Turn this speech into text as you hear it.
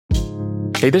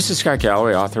Hey, this is Scott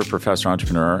Galloway, author, professor,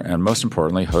 entrepreneur, and most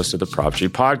importantly, host of the Prop G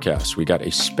podcast. We got a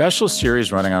special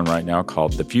series running on right now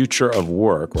called The Future of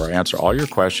Work, where I answer all your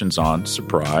questions on,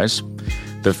 surprise,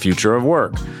 the future of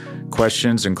work.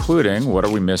 Questions including, what are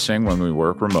we missing when we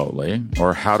work remotely?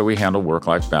 Or how do we handle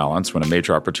work-life balance when a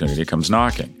major opportunity comes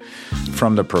knocking?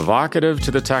 From the provocative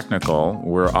to the technical,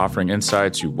 we're offering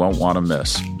insights you won't want to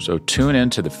miss. So tune in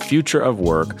to The Future of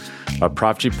Work, a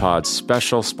Prop G Pod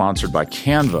special sponsored by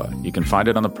Canva. You can find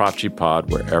it on the Prop G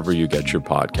Pod wherever you get your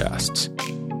podcasts.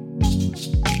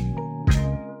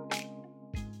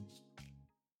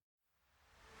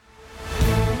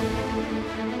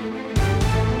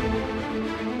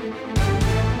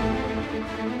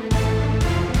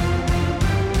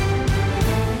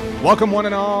 Welcome one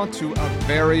and all to a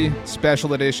very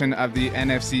special edition of the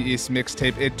NFC East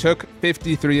Mixtape. It took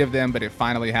 53 of them, but it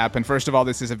finally happened. First of all,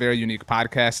 this is a very unique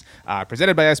podcast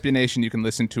presented by SB Nation. You can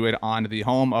listen to it on the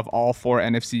home of all four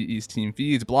NFC East team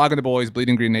feeds, Blogging the Boys,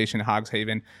 Bleeding Green Nation, Hogs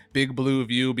Haven, Big Blue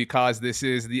View, because this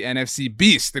is the NFC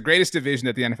Beast, the greatest division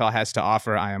that the NFL has to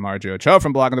offer. I am RJ Ochoa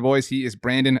from Blogging the Boys. He is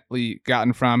Brandon Lee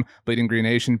Gotten from Bleeding Green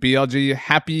Nation. BLG,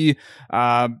 happy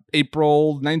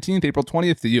April 19th, April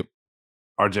 20th to you.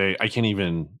 RJ, I can't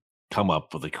even come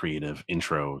up with a creative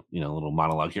intro, little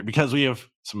monologue here because we have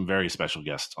some very special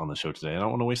guests on the show today. I don't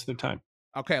want to waste their time.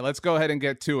 Okay, let's go ahead and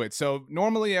get to it. So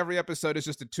normally every episode is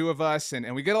just the two of us,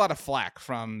 and we get a lot of flack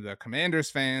from the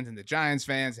Commanders fans and the Giants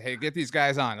fans. Hey, get these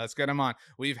guys on. Let's get them on.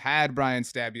 We've had Brian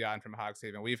Stabby on from Hogs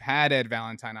Haven. We've had Ed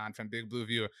Valentine on from Big Blue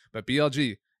View. But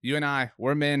BLG, you and I,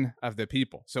 we're men of the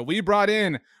people. So we brought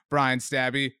in Brian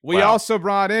Stabby. We also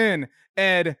brought in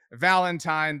Ed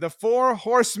Valentine. The four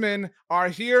horsemen are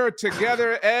here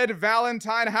together. Ed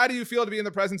Valentine, how do you feel to be in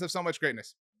the presence of so much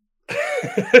greatness?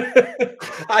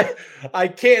 I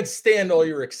can't stand all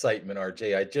your excitement,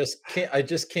 RJ. I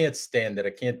just can't stand it.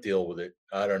 I can't deal with it.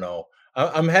 I don't know.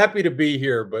 I'm happy to be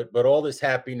here, but all this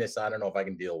happiness, I don't know if I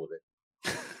can deal with it.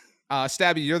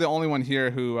 Stabby, you're the only one here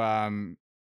who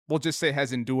we'll just say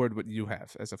has endured what you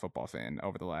have as a football fan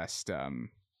over the last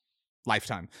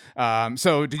lifetime.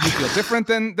 So do you feel different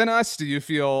than us? Do you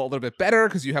feel a little bit better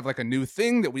because you have like a new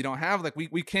thing that we don't have? Like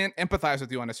we can't empathize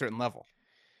with you on a certain level.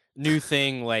 New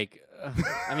thing, like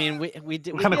I mean, we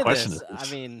did. What kind of question this. is this?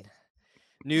 I mean,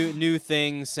 new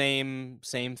thing, same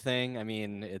thing. I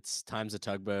mean, it's time's a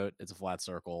tugboat. It's a flat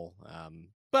circle.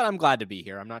 But I'm glad to be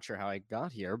here. I'm not sure how I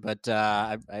got here, but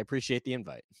I appreciate the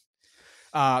invite.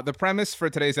 The premise for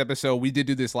today's episode, we did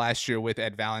do this last year with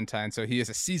Ed Valentine, so he is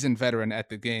a seasoned veteran at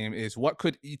the game, is what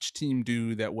could each team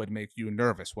do that would make you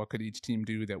nervous? What could each team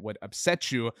do that would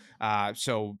upset you?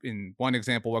 So in one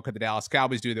example, what could the Dallas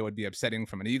Cowboys do that would be upsetting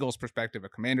from an Eagles perspective, a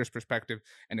Commanders perspective,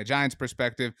 and a Giants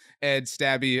perspective? Ed,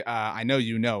 Stabby, I know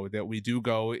you know that we do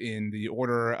go in the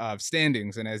order of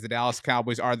standings, and as the Dallas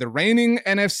Cowboys are the reigning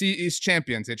NFC East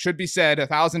champions, it should be said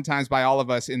 1,000 times by all of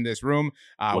us in this room,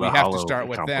 we have to start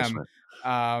with them.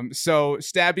 So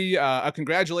Stabby,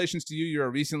 congratulations to you. You're a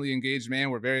recently engaged man.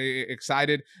 We're very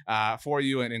excited for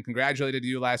you and congratulated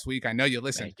you last week. I know you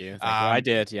listened. Thank you. I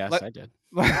did. Yes, I did.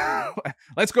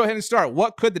 Let's go ahead and start.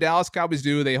 What could the Dallas Cowboys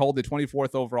do? They hold the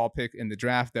 24th overall pick in the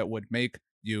draft that would make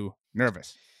you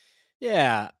nervous.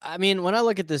 Yeah. I mean, when I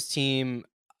look at this team,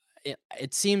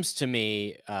 it seems to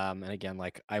me, and again,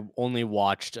 like I only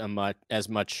watched as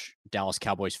much Dallas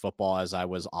Cowboys football as I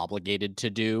was obligated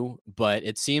to do, but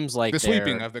it seems like the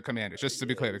sweeping of the Commanders. Just to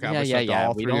be clear, the Cowboys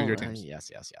all three of your teams. Yes.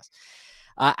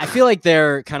 I feel like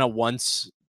their kind of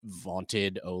once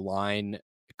vaunted O-line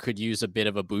could use a bit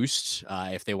of a boost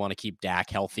if they want to keep Dak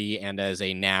healthy. And as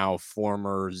a now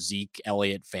former Zeke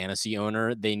Elliott fantasy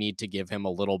owner, they need to give him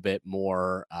a little bit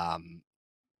more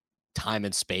time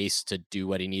and space to do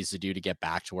what he needs to do to get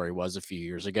back to where he was a few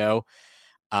years ago.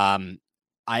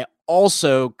 I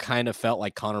also kind of felt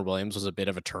like Connor Williams was a bit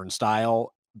of a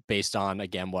turnstile based on,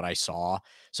 again, what I saw.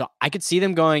 So I could see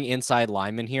them going inside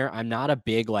lineman here. I'm not a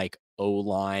big like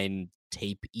O-line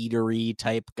tape eatery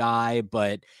type guy,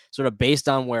 but sort of based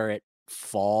on where it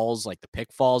falls, like the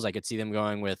pick falls, I could see them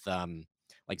going with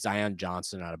like Zion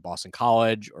Johnson out of Boston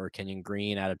College or Kenyon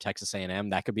Green out of Texas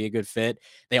A&M. That could be a good fit.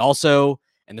 They also,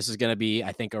 and this is going to be,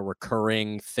 I think, a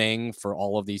recurring thing for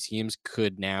all of these teams,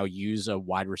 could now use a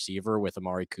wide receiver with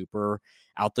Amari Cooper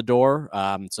out the door.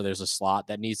 So there's a slot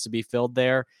that needs to be filled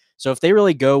there. So if they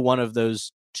really go one of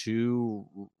those two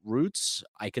routes,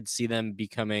 I could see them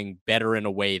becoming better in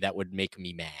a way that would make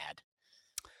me mad.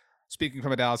 Speaking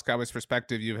from a Dallas Cowboys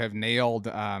perspective, you have nailed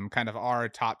kind of our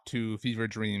top two fever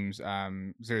dreams.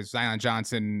 There's Zion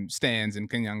Johnson stands and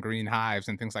Kenyon Green hives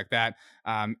and things like that.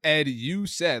 Ed, you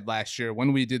said last year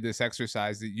when we did this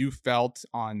exercise that you felt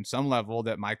on some level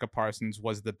that Micah Parsons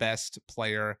was the best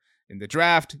player in the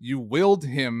draft. You willed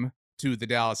him to the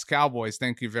Dallas Cowboys.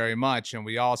 Thank you very much. And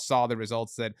we all saw the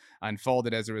results that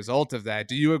unfolded as a result of that.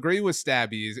 Do you agree with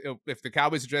Stabby? If the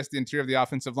Cowboys address the interior of the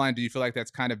offensive line, do you feel like that's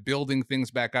kind of building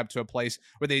things back up to a place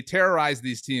where they terrorized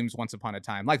these teams once upon a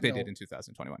time, like they did in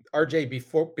 2021? RJ,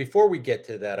 before we get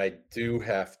to that, I do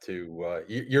have to.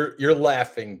 You're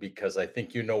laughing because I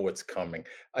think you know what's coming.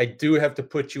 I do have to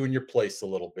put you in your place a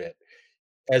little bit.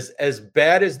 As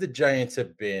bad as the Giants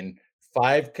have been,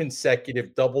 5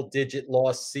 consecutive double-digit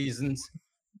loss seasons,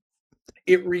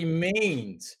 it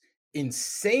remains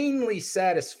insanely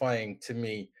satisfying to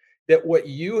me that what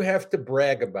you have to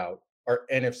brag about are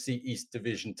NFC East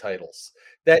division titles.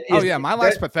 That is, my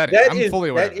life's pathetic. I'm fully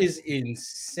aware. That is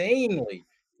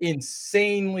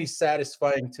insanely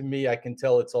satisfying to me. I can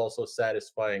tell it's also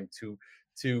satisfying to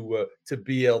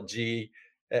BLG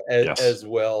as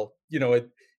well.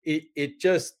 It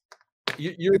just.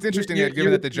 It's interesting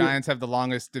given that the Giants have the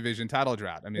longest division title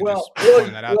drought. I mean, just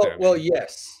pointing that out there. Well,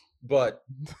 yes, but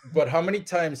how many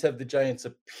times have the Giants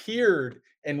appeared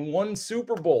and won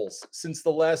Super Bowls since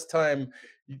the last time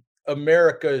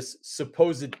America's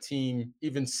supposed team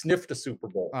even sniffed a Super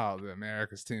Bowl? Oh, the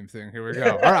America's team thing. Here we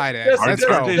go. All right, Ed. Let's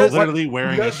go. He's literally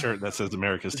wearing a shirt that says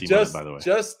America's team on it, by the way.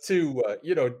 Just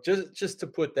to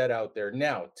put that out there.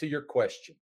 Now, to your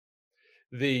question,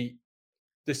 the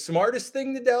smartest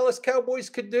thing the Dallas Cowboys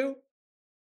could do,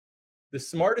 the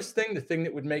thing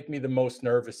that would make me the most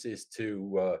nervous is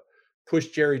to push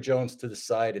Jerry Jones to the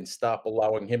side and stop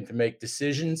allowing him to make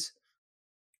decisions.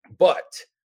 But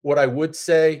what I would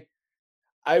say,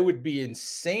 I would be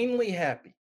insanely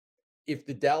happy if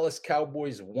the Dallas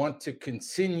Cowboys want to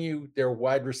continue their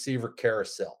wide receiver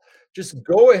carousel. Just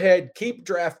go ahead, keep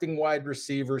drafting wide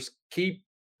receivers, keep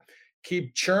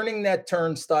churning that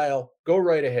turnstile, go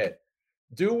right ahead.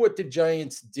 Do what the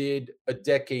Giants did a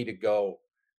decade ago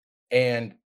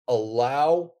and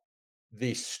allow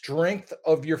the strength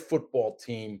of your football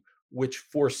team, which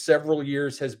for several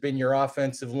years has been your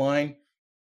offensive line,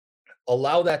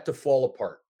 allow that to fall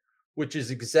apart, which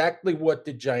is exactly what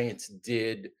the Giants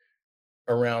did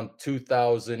around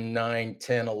 2009,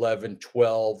 10, 11,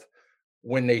 12,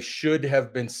 when they should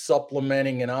have been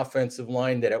supplementing an offensive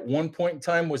line that at one point in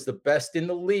time was the best in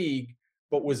the league,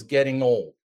 but was getting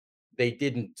old. They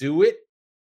didn't do it.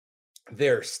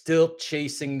 They're still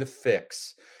chasing the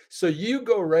fix. So you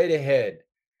go right ahead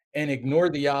and ignore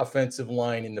the offensive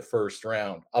line in the first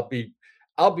round. I'll be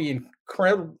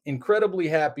incredibly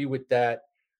happy with that,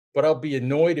 but I'll be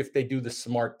annoyed if they do the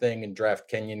smart thing and draft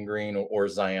Kenyon Green or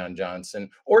Zion Johnson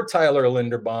or Tyler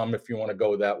Linderbaum, if you want to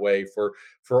go that way, for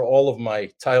all of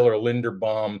my Tyler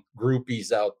Linderbaum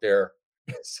groupies out there.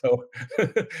 So,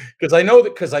 because I know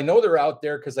they're out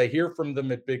there, because I hear from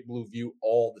them at Big Blue View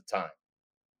all the time.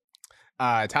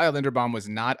 Tyler Linderbaum was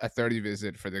not a 30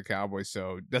 visit for the Cowboys,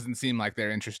 so it doesn't seem like they're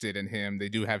interested in him. They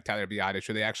do have Tyler Biadasz,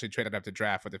 who they actually traded up to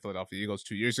draft with the Philadelphia Eagles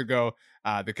 2 years ago.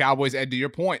 The Cowboys, Ed, to your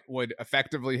point, would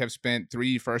effectively have spent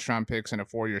 3 first-round picks in a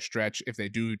 4-year stretch if they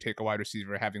do take a wide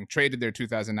receiver, having traded their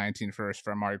 2019 first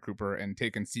for Amari Cooper and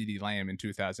taken CeeDee Lamb in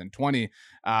 2020.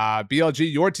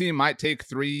 BLG, your team might take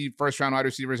 3 first-round wide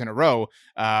receivers in a row.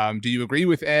 Do you agree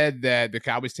with Ed that the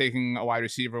Cowboys taking a wide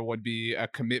receiver would be a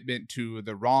commitment to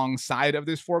the wrong side of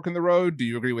this fork in the road? Do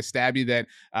you agree with Stabby that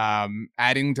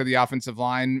adding to the offensive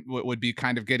line would be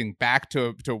kind of getting back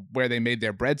to where they made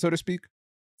their bread, so to speak?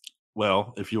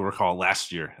 Well, if you recall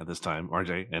last year at this time,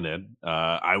 RJ and Ed,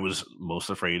 I was most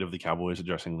afraid of the Cowboys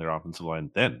addressing their offensive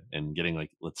line then and getting,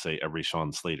 like, let's say, every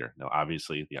Sean Slater. Now,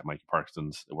 obviously, yeah, Mike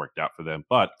Parsons, it worked out for them.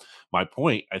 But my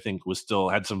point, I think, was still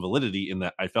had some validity in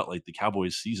that I felt like the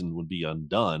Cowboys season would be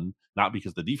undone, not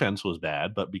because the defense was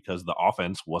bad, but because the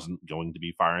offense wasn't going to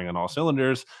be firing on all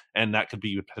cylinders. And that could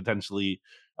be potentially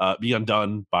be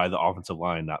undone by the offensive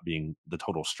line not being the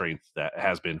total strength that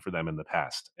has been for them in the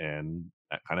past. And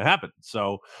that kind of happened.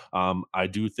 So I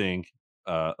do think,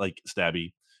 like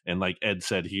Stabby and like Ed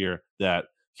said here, that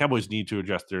Cowboys need to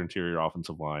address their interior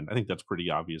offensive line. I think that's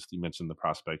pretty obvious. You mentioned the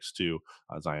prospects too,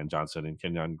 Zion Johnson and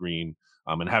Kenyon Green.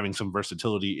 And having some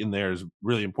versatility in there is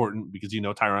really important because,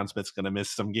 Tyron Smith's going to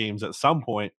miss some games at some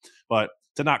point. But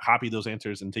to not copy those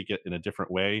answers and take it in a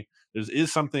different way, there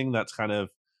is something that's kind of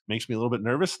makes me a little bit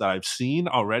nervous that I've seen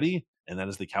already, and that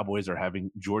is the Cowboys are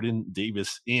having Jordan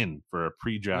Davis in for a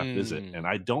pre-draft visit. And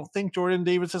I don't think Jordan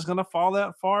Davis is going to fall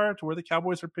that far to where the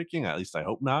Cowboys are picking. At least I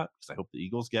hope not, because I hope the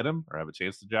Eagles get him or have a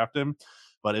chance to draft him.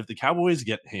 But if the Cowboys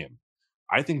get him,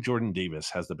 I think Jordan Davis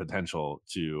has the potential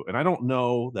to, and I don't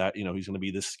know that, he's going to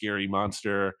be this scary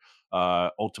monster.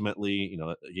 Ultimately,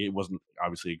 he wasn't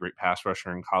obviously a great pass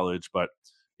rusher in college, but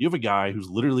you have a guy who's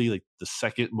literally like the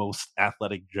second most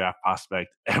athletic draft prospect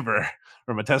ever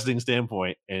from a testing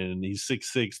standpoint, and he's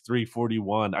 6'6",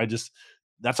 341.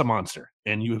 That's a monster.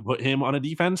 And you would put him on a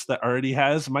defense that already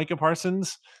has Micah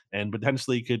Parsons and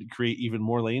potentially could create even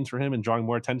more lanes for him and drawing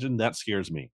more attention. That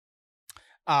scares me.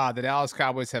 The Dallas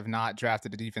Cowboys have not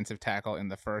drafted a defensive tackle in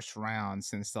the first round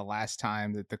since the last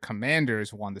time that the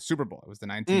Commanders won the Super Bowl. It was the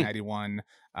 1991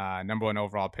 number 1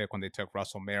 overall pick when they took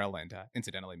Russell Maryland.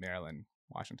 Incidentally, Maryland,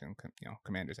 Washington,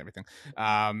 Commanders, everything.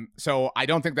 So I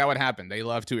don't think that would happen. They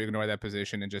love to ignore that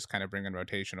position and just kind of bring in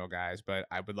rotational guys, but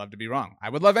I would love to be wrong. I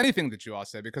would love anything that you all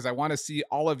said because I want to see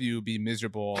all of you be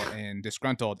miserable and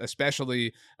disgruntled,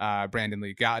 especially Brandon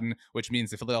Lee Gowton, which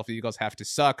means the Philadelphia Eagles have to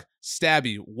suck.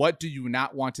 Stabby, what do you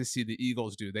not want to see the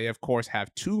Eagles do? They, of course,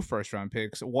 have 2 first-round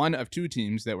picks, one of 2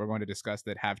 teams that we're going to discuss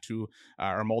that have 2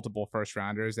 or multiple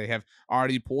first-rounders. They have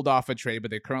already pulled off a trade, but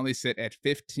they currently sit at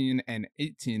 15 and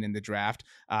 18 in the draft.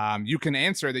 You can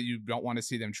answer that you don't want to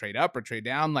see them trade up or trade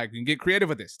down. Like, you can get creative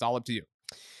with this. It's all up to you.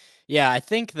 Yeah, I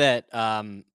think that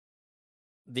the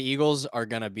Eagles are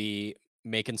going to be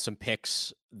making some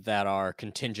picks that are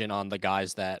contingent on the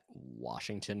guys that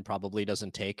Washington probably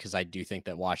doesn't take, because I do think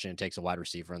that Washington takes a wide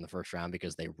receiver in the first round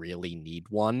because they really need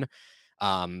one.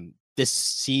 This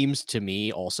seems to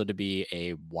me also to be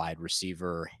a wide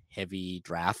receiver heavy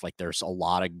draft. Like, there's a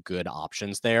lot of good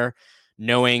options there.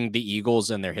 Knowing the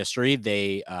Eagles and their history,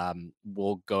 they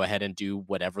will go ahead and do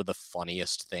whatever the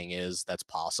funniest thing is that's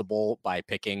possible by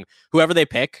picking whoever they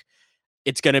pick.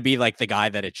 It's going to be like the guy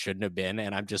that it shouldn't have been.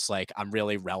 And I'm just like, I'm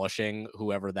really relishing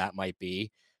whoever that might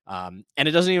be. And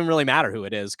it doesn't even really matter who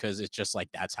it is, because it's just like,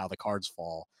 that's how the cards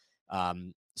fall.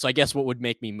 So I guess what would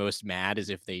make me most mad is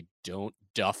if they don't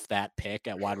duff that pick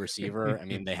at wide receiver. I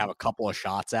mean, they have a couple of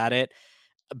shots at it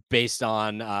based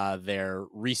on their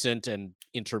recent and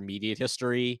intermediate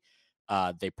history.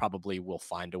 They probably will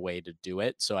find a way to do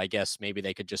it. So I guess maybe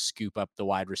they could just scoop up the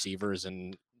wide receivers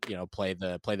and play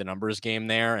the numbers game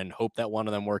there and hope that one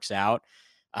of them works out.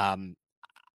 From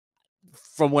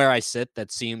where I sit,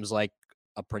 that seems like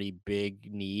a pretty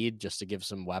big need just to give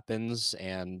some weapons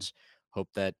and hope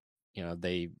that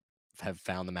they have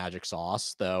found the magic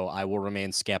sauce, though I will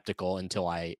remain skeptical until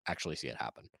I actually see it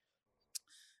happen.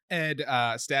 Ed,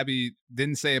 Stabby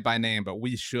didn't say it by name, but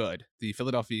we should. The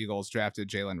Philadelphia Eagles drafted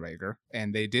Jalen Reagor,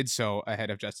 and they did so ahead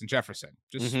of Justin Jefferson,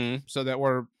 just so that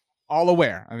we're all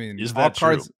aware. I mean, Is that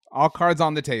true? All cards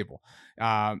on the table.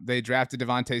 They drafted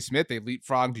Devontae Smith. They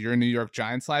leapfrogged your New York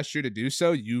Giants last year to do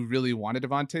so. You really wanted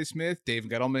Devontae Smith. Dave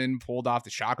Gettleman pulled off the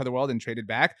shock of the world and traded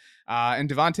back. And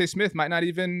Devontae Smith might not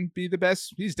even be the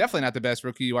best. He's definitely not the best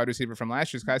rookie wide receiver from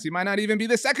last year's class. He might not even be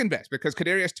the second best because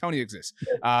Kadarius Toney exists.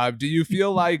 Do you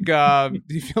feel like getting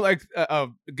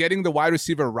the wide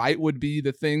receiver right would be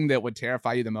the thing that would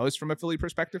terrify you the most from a Philly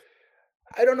perspective?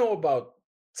 I don't know about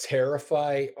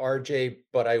terrify, RJ,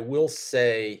 but I will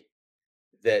say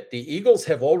that the Eagles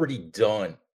have already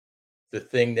done the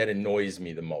thing that annoys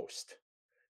me the most.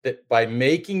 That by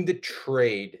making the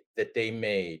trade that they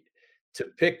made to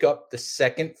pick up the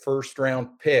second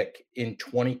first-round pick in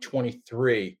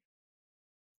 2023,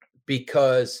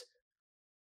 because,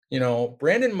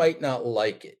 Brandon might not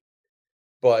like it,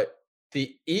 but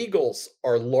the Eagles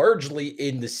are largely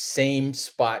in the same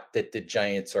spot that the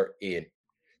Giants are in.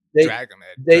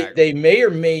 They may or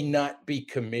may not be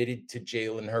committed to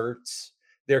Jalen Hurts.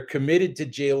 They're committed to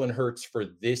Jalen Hurts for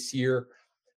this year,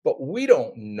 but we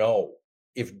don't know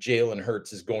if Jalen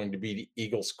Hurts is going to be the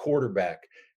Eagles quarterback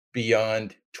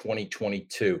beyond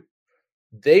 2022.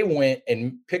 They went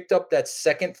and picked up that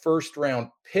second first-round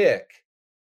pick,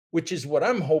 which is what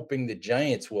I'm hoping the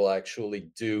Giants will actually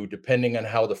do, depending on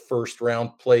how the first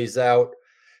round plays out,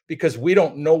 because we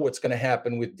don't know what's going to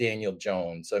happen with Daniel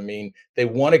Jones. I mean, they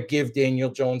want to give Daniel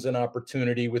Jones an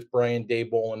opportunity with Brian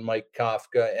Daboll and Mike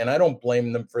Kafka, and I don't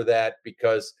blame them for that,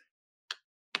 because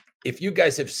if you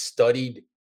guys have studied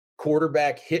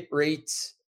quarterback hit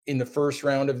rates in the first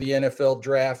round of the NFL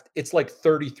draft, it's like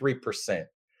 33%.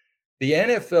 The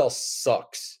NFL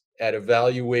sucks at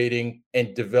evaluating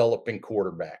and developing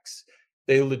quarterbacks.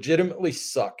 They legitimately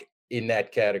suck in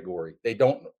that category. They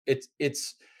don't,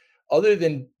 it's other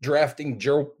than drafting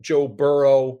Joe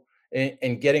Burrow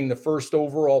and getting the first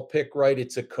overall pick right,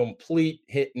 it's a complete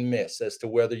hit and miss as to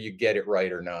whether you get it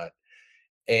right or not.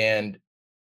 And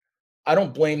I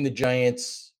don't blame the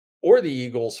Giants or the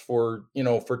Eagles for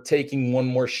taking one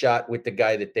more shot with the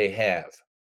guy that they have.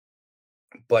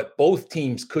 But both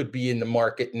teams could be in the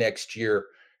market next year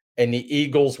And the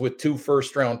Eagles with 2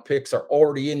 first-round picks are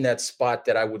already in that spot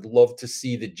that I would love to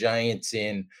see the Giants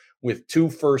in, with 2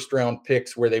 first-round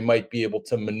picks where they might be able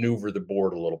to maneuver the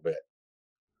board a little bit.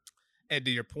 And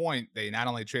to your point, they not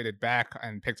only traded back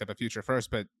and picked up a future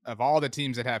first, but of all the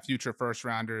teams that have future first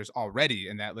rounders already,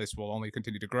 and that list will only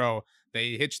continue to grow,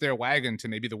 they hitched their wagon to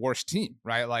maybe the worst team,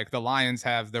 right? Like the Lions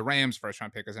have the Rams first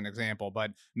round pick as an example,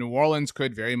 but New Orleans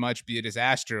could very much be a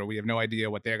disaster. We have no idea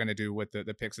what they're going to do with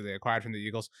the picks that they acquired from the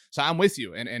Eagles. So I'm with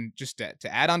you. And just to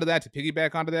add onto that, to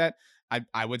piggyback onto that,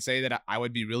 I would say that I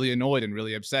would be really annoyed and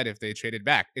really upset if they traded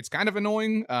back. It's kind of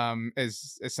annoying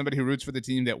as somebody who roots for the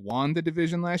team that won the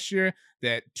division last year,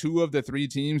 that 2 of the 3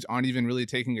 teams aren't even really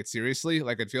taking it seriously.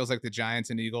 Like it feels like the Giants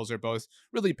and Eagles are both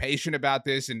really patient about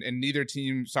this, and neither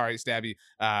team, sorry, Stabby,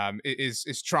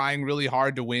 is trying really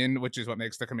hard to win, which is what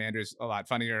makes the Commanders a lot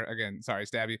funnier. Again, sorry,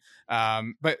 Stabby.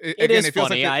 But it is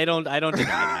funny. Like I don't deny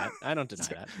that. I don't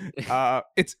deny that.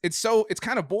 It's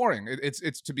kind of boring.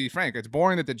 It's to be frank, it's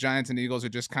boring that the Giants and Eagles are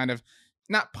just kind of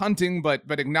not punting, but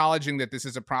acknowledging that this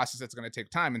is a process that's going to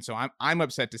take time. And so I'm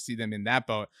upset to see them in that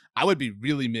boat. I would be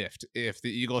really miffed if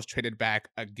the Eagles traded back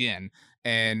again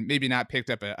and maybe not picked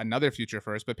up another future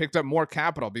first, but picked up more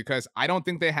capital, because I don't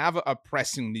think they have a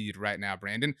pressing need right now,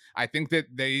 Brandon. I think that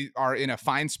they are in a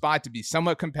fine spot to be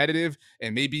somewhat competitive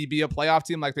and maybe be a playoff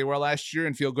team like they were last year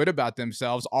and feel good about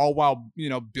themselves, all while,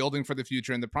 building for the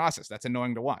future in the process. That's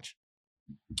annoying to watch.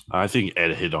 I think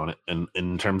Ed hit on it. And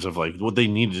in terms of like what they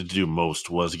needed to do most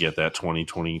was get that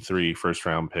 2023 first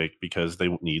round pick, because they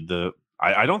need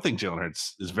I don't think Jalen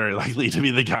Hurts is very likely to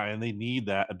be the guy, and they need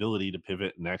that ability to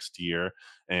pivot next year.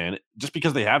 And just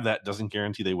because they have that doesn't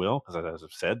guarantee they will, because as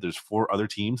I've said, there's 4 other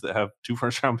teams that have 2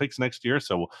 first round picks next year.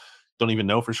 So don't even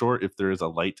know for sure if there is a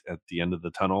light at the end of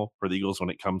the tunnel for the Eagles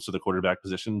when it comes to the quarterback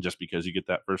position, just because you get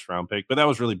that first round pick. But that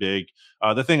was really big.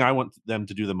 The thing I want them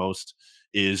to do the most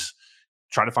is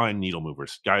try to find needle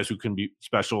movers, guys who can be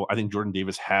special. I think Jordan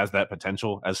Davis has that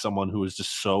potential as someone who is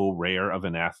just so rare of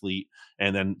an athlete.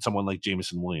 And then someone like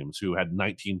Jameson Williams, who had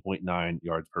 19.9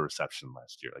 yards per reception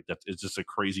last year. Like it's just a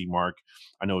crazy mark.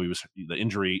 I know the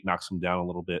injury knocks him down a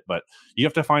little bit, but you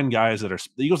have to find guys the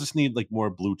Eagles just need like more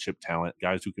blue chip talent,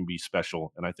 guys who can be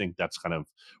special. And I think that's kind of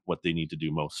what they need to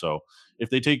do most. So if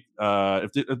they take,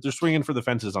 if they're swinging for the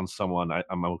fences on someone,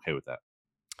 I'm okay with that.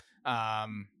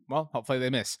 Well, hopefully they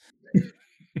miss.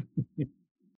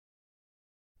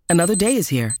 Another day is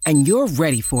here, and you're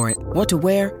ready for it. What to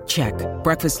wear? Check.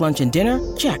 Breakfast, lunch, and dinner?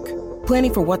 Check.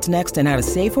 Planning for what's next and how to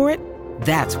save for it?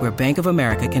 That's where Bank of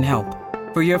America can help.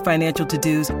 For your financial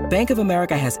to-dos, Bank of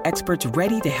America has experts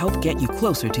ready to help get you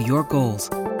closer to your goals.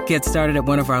 Get started at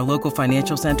one of our local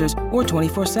financial centers or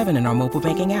 24/7 in our mobile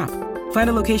banking app. Find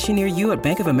a location near you at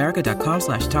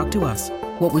bankofamerica.com/talktous.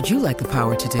 What would you like the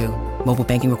power to do? Mobile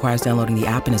banking requires downloading the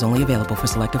app and is only available for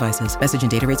select devices. Message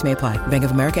and data rates may apply. Bank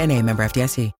of America NA, member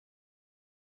FDIC.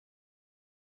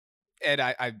 Ed,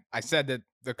 I said that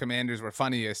the Commanders were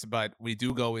funniest, but we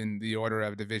do go in the order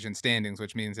of division standings,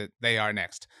 which means that they are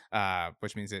next,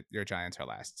 which means that your Giants are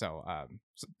last. So,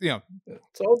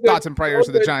 thoughts and prayers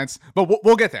to the Giants, but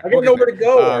we'll get there. I don't know where to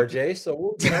go, RJ.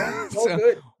 So, it's all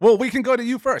good. Well, we can go to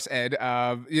you first, Ed.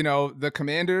 The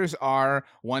Commanders are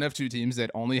one of 2 teams that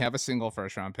only have a single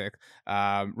first-round pick.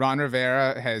 Ron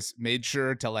Rivera has made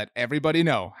sure to let everybody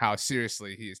know how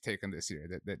seriously he is taken this year.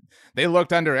 That they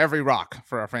looked under every rock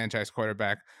for a franchise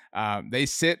quarterback. They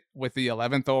sit with the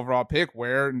 11th overall pick,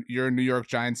 where your New York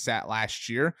Giants sat last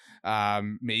year.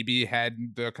 Maybe had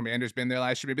the Commanders been there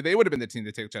last year, maybe they would have been the team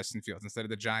to take Justin Fields instead of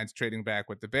the Giants trading back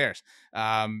with the Bears.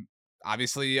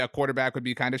 Obviously, a quarterback would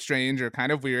be kind of strange or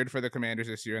kind of weird for the Commanders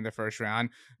this year in the first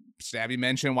round. Stabby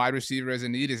mentioned wide receiver as a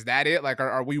need. Is that it? Like,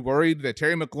 are we worried that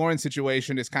Terry McLaurin's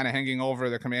situation is kind of hanging over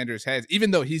the Commanders' heads, even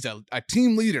though he's a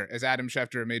team leader, as Adam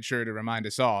Schefter made sure to remind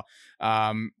us all?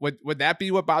 Would that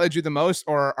be what bothered you the most,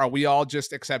 or are we all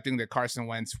just accepting that Carson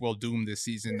Wentz will doom this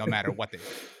season no matter what they do?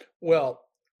 Well,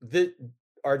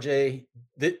 RJ,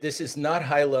 this is not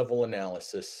high-level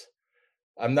analysis.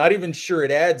 I'm not even sure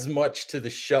it adds much to the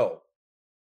show.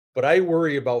 But I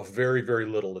worry about very, very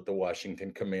little that the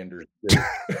Washington Commanders do.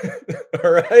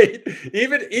 All right.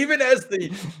 Even as the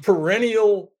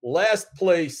perennial last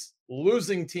place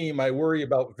losing team, I worry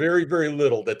about very, very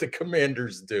little that the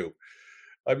Commanders do.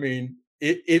 I mean,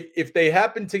 if they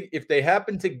happen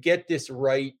to get this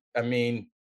right, I mean,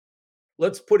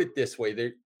 let's put it this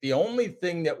way. The only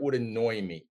thing that would annoy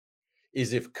me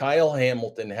is if Kyle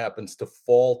Hamilton happens to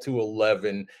fall to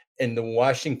 11 and the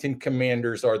Washington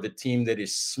Commanders are the team that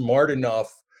is smart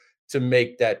enough to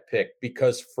make that pick.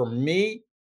 Because for me,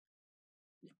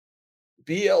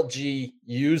 BLG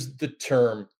used the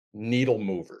term needle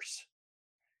movers.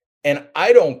 And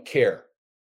I don't care.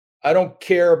 I don't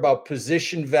care about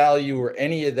position value or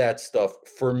any of that stuff.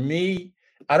 For me,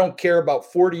 I don't care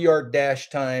about 40-yard dash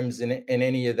times and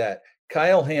any of that.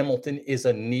 Kyle Hamilton is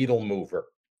a needle mover.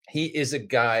 He is a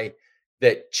guy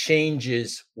that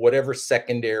changes whatever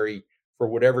secondary for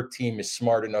whatever team is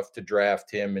smart enough to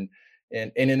draft him.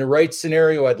 And in the right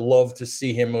scenario, I'd love to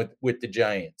see him with the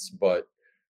Giants. But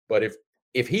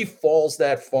if he falls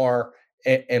that far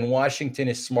and Washington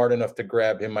is smart enough to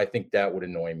grab him, I think that would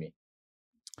annoy me.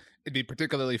 It'd be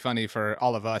particularly funny for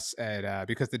all of us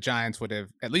because the Giants would have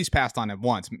at least passed on him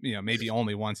once, maybe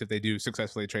only once if they do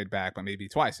successfully trade back, but maybe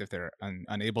twice if they're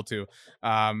unable to.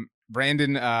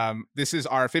 Brandon, this is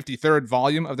our 53rd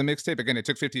volume of the mixtape. Again, it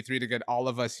took 53 to get all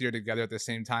of us here together at the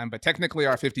same time, but technically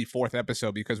our 54th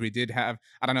episode because we did have,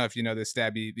 I don't know if you know this,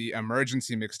 Stabby, the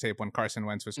emergency mixtape when Carson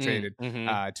Wentz was traded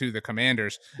to the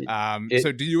Commanders.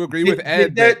 So do you agree with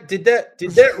Ed? Did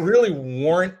that really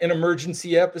warrant an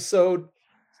emergency episode?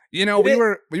 We had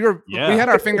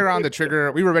our finger on the trigger.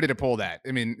 We were ready to pull that.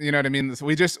 I mean, you know what I mean? So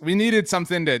we needed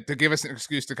something to give us an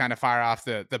excuse to kind of fire off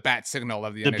the bat signal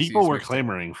of the NFC people East were mixtape.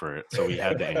 clamoring for it, so we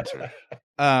had to answer.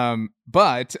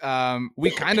 But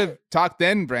we kind of talked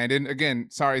then, Brandon, again,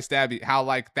 sorry, Stabby, how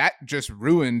like that just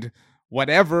ruined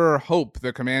whatever hope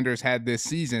the Commanders had this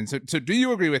season. So do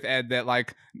you agree with Ed that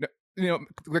like,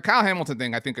 the Kyle Hamilton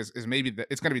thing, I think is maybe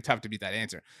it's going to be tough to beat that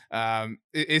answer.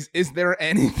 Is there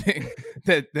anything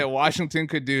that Washington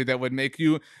could do that would make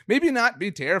you maybe not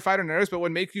be terrified or nervous, but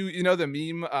would make you, the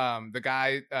meme, the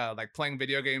guy like playing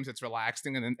video games that's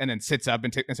relaxing and then sits up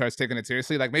and starts taking it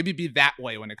seriously, like maybe be that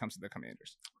way when it comes to the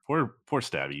Commanders. Poor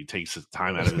Stabby. He takes his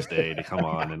time out of his day to come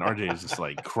on, and RJ is just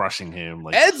like crushing him.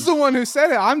 Like Ed's the one who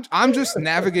said it. I'm just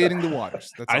navigating the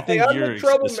waters. That's I think I'm you're the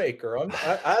troublemaker.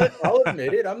 I'll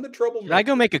admit it. I'm the troublemaker. Can I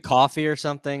go make a coffee or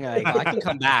something? I can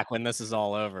come back when this is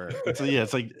all over. So yeah,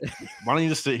 it's like, why don't you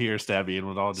just sit here, Stabby, and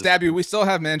we'll all just Stabby. We still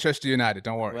have Manchester United.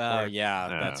 Don't worry. Well,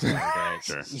 yeah, that's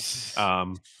great.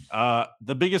 Sure.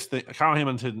 The biggest thing, Kyle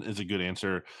Hamilton is a good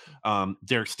answer.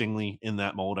 Derek Stingley in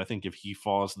that mold. I think if he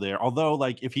falls there, although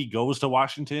like if he goes to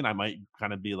Washington, I might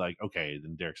kind of be like, okay,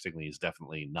 then Derek Stingley is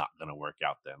definitely not going to work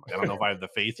out then. Like, I don't know if I have the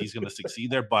faith he's going to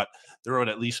succeed there, but there would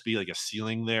at least be like a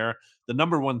ceiling there. The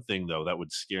number one thing though that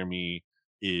would scare me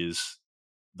is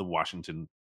the Washington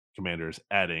Commanders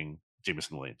adding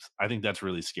Jameson Williams. I think that's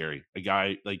really scary. A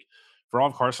guy like, for all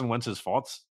of Carson Wentz's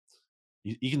faults,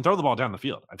 he can throw the ball down the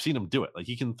field. I've seen him do it. Like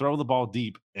he can throw the ball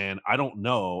deep, and I don't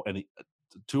know. And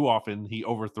too often he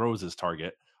overthrows his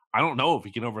target. I don't know if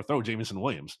he can overthrow Jameson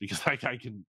Williams because that guy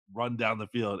can run down the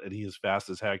field and he is fast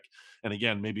as heck. And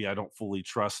again, maybe I don't fully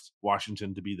trust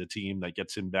Washington to be the team that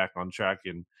gets him back on track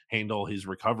and handle his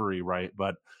recovery right.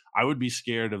 But I would be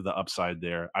scared of the upside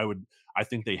there. I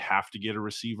think they have to get a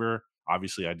receiver.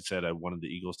 Obviously, I said I wanted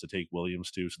the Eagles to take Williams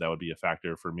too, so that would be a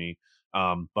factor for me.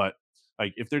 But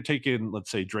like if they're taking,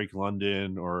 let's say, Drake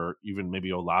London or even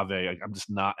maybe Olave, I'm just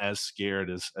not as scared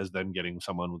as them getting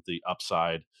someone with the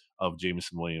upside of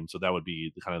Jameson Williams. So that would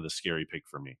be kind of the scary pick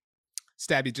for me.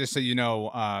 Stabby, just so you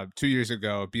know, 2 years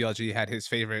ago, BLG had his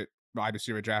favorite wide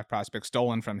receiver draft prospect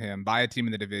stolen from him by a team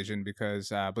in the division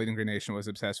because Bleeding Green Nation was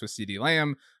obsessed with CeeDee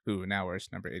Lamb, who now wears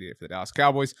number 88 for the Dallas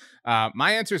Cowboys.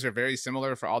 My answers are very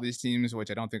similar for all these teams,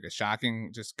 which I don't think is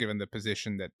shocking, just given the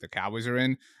position that the Cowboys are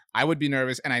in. I would be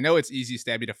nervous, and I know it's easy,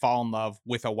 Stabby, to fall in love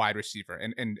with a wide receiver,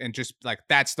 and just like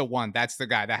that's the one, that's the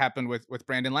guy. That happened with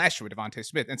Brandon last year with Devontae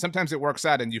Smith, and sometimes it works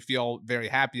out, and you feel very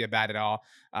happy about it all.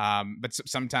 But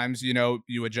sometimes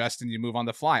you adjust and you move on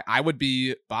the fly. I would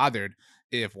be bothered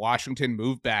if Washington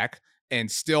moved back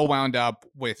and still wound up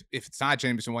with, if it's not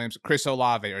Jameson Williams, Chris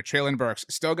Olave or Traylon Burks,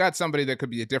 still got somebody that could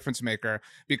be a difference maker.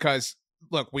 Because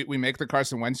look, we make the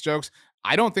Carson Wentz jokes.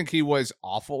 I don't think he was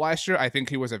awful last year. I think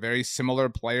he was a very similar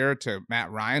player to Matt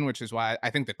Ryan, which is why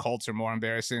I think the Colts are more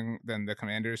embarrassing than the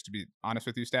Commanders, to be honest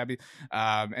with you, Stabby,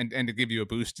 and to give you a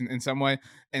boost in some way.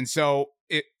 And so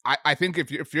I think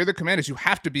if you're the Commanders, you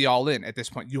have to be all in at this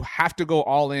point. You have to go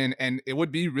all in, and it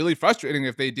would be really frustrating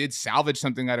if they did salvage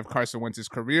something out of Carson Wentz's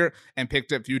career and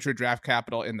picked up future draft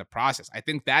capital in the process. I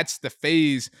think that's the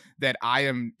phase that I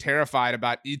am terrified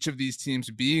about each of these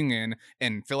teams being in,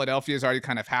 and Philadelphia is already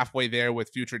kind of halfway there with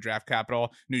future draft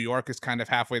capital. New York is kind of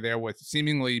halfway there with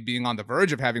seemingly being on the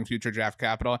verge of having future draft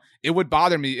capital. It would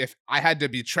bother me if I had to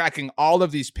be tracking all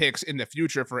of these picks in the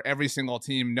future for every single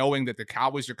team, knowing that the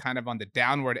Cowboys are kind of on the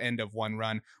downward end of one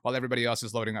run while everybody else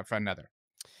is loading up for another.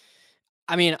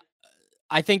 I mean,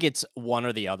 I think it's one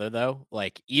or the other, though.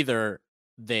 Like either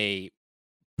they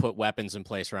put weapons in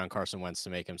place around Carson Wentz to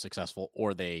make him successful,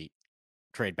 or they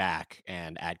trade back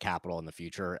and add capital in the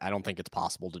future. I don't think it's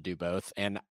possible to do both.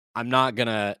 And I'm not going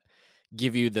to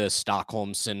give you the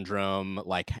Stockholm syndrome,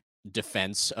 like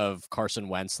defense of Carson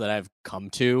Wentz that I've come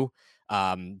to,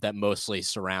 that mostly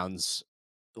surrounds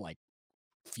like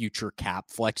future cap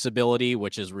flexibility,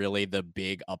 which is really the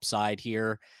big upside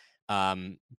here.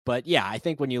 But yeah, I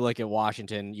think when you look at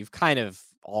Washington, you've kind of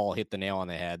all hit the nail on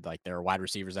the head. Like there are wide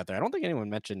receivers out there. I don't think anyone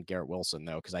mentioned Garrett Wilson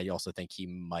though, because I also think he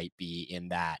might be in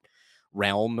that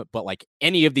realm. But like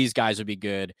any of these guys would be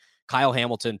good. Kyle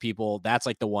Hamilton, people, that's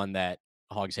like the one that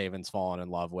Hogs Haven's fallen in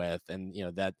love with. And you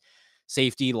know, that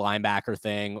safety linebacker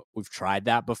thing, we've tried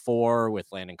that before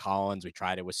with Landon Collins. We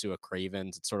tried it with Sua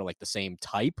Cravens. It's sort of like the same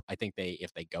type. I think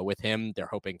if they go with him, they're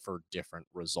hoping for different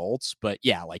results. But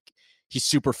yeah, like he's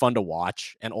super fun to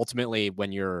watch. And ultimately,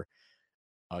 when you're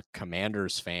a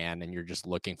Commanders fan and you're just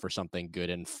looking for something good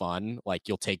and fun, like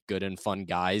you'll take good and fun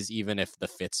guys, even if the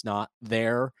fit's not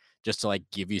there, just to like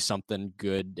give you something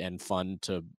good and fun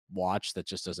to watch that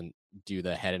just doesn't do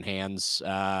the head and hands.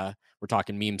 We're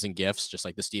talking memes and GIFs, just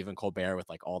like the Stephen Colbert with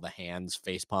like all the hands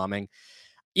face palming.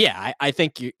 Yeah, I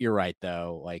think you're right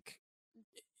though. Like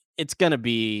it's going to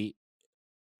be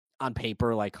on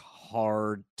paper like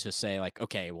hard to say like,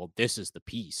 okay, well, this is the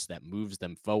piece that moves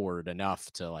them forward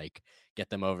enough to like get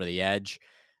them over the edge.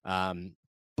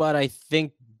 But I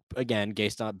think again,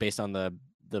 based on the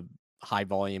high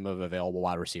volume of available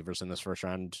wide receivers in this first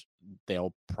round,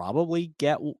 they'll probably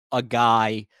get a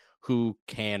guy who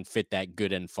can fit that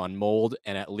good and fun mold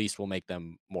and at least will make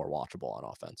them more watchable on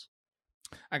offense.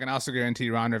 I can also guarantee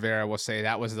Ron Rivera will say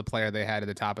that was the player they had at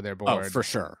the top of their board. Oh, for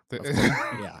sure.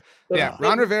 Yeah. Yeah.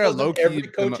 Ron Rivera, low key. Every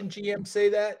coach and GM say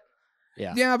that.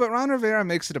 Yeah. Yeah, but Ron Rivera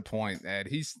makes it a point, Ed.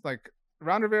 He's like,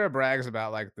 Ron Rivera brags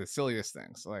about like the silliest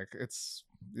things. Like it's,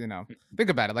 you know,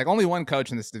 think about it. Like only one coach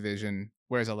in this division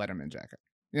wears a Letterman jacket.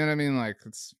 You know what I mean? Like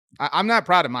it's, I'm not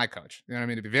proud of my coach. You know what I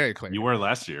mean? To be very clear. You were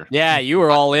last year. Yeah, you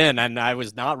were all in, and I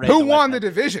was not ready. Who won the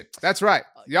division? That's right.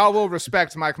 Y'all will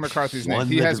respect Mike McCarthy's name.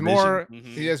 He has more.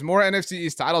 Mm-hmm. He has more NFC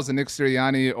East titles than Nick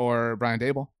Sirianni or Brian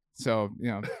Dable. So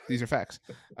you know these are facts.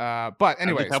 But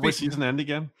anyway, Cowboys season end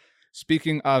again.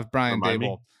 Speaking of Brian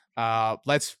Dable,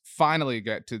 let's finally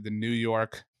get to the New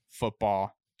York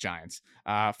Football Giants.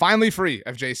 Finally free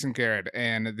of Jason Garrett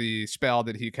and the spell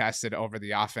that he casted over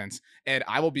the offense. Ed,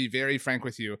 I will be very frank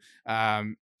with you.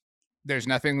 There's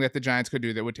nothing that the Giants could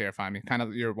do that would terrify me. Kind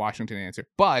of your Washington answer.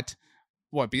 But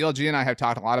what BLG and I have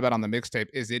talked a lot about on the mixtape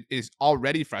is it is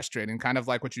already frustrating, kind of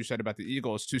like what you said about the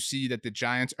Eagles, to see that the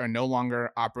Giants are no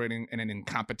longer operating in an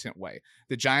incompetent way.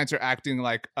 The Giants are acting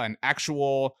like an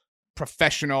actual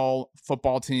professional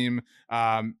football team,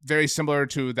 very similar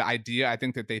to the idea I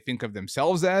think that they think of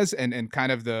themselves as, and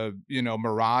kind of the, you know,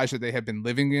 mirage that they have been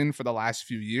living in for the last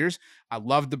few years. I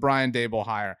love the Brian Dable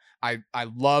hire. I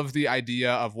love the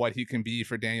idea of what he can be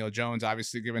for Daniel Jones,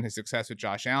 obviously given his success with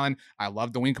Josh Allen. I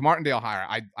love the Wink Martindale hire.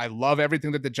 I love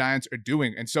everything that the Giants are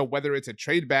doing. And so whether it's a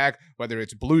trade back, whether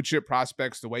it's blue chip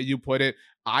prospects, the way you put it,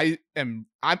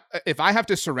 if I have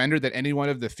to surrender that any one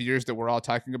of the fears that we're all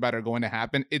talking about are going to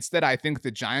happen, it's that I think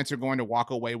the Giants are going to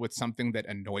walk away with something that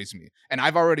annoys me. And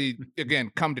I've already,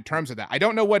 again, come to terms with that. I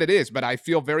don't know what it is, but I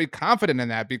feel very confident in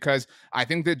that because I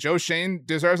think that Joe Schoen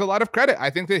deserves a lot of credit. I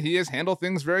think that he has handled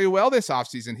things very well this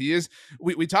offseason.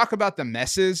 We talk about the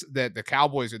messes that the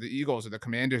Cowboys or the Eagles or the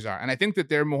Commanders are, and I think that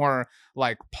they're more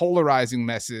like polarizing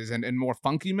messes and more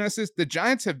funky messes. The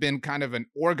Giants have been kind of an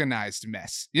organized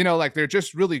mess. You know, like they're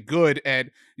just really good at,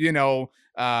 you know,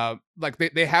 like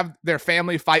they have their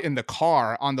family fight in the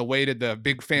car on the way to the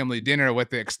big family dinner with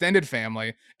the extended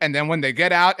family. And then when they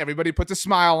get out, everybody puts a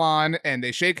smile on and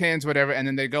they shake hands, whatever. And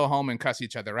then they go home and cuss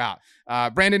each other out.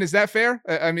 Brandon, is that fair?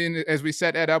 I mean, as we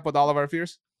set Ed up with all of our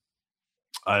fears?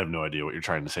 I have no idea what you're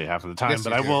trying to say half of the time, yes,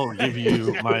 but I will give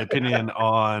you my opinion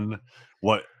on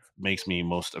what makes me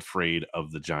most afraid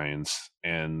of the Giants.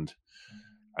 And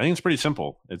I think it's pretty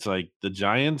simple. It's like the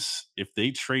Giants, if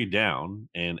they trade down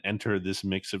and enter this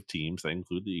mix of teams that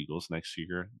include the Eagles next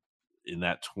year in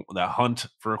that hunt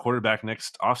for a quarterback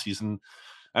next offseason,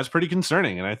 that's pretty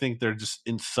concerning. And I think they're just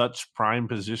in such prime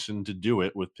position to do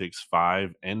it with picks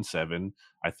 5 and 7.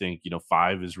 I think,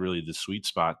 5 is really the sweet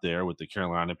spot there with the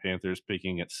Carolina Panthers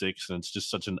picking at 6. And it's just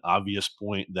such an obvious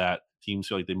point that teams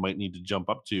feel like they might need to jump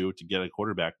up to get a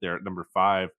quarterback there at number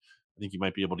 5. I think you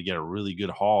might be able to get a really good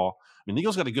haul. I mean, the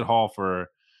Eagles got a good haul for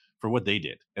what they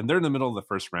did. And they're in the middle of the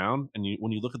first round. And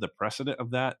when you look at the precedent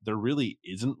of that, there really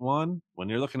isn't one. When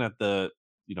you're looking at the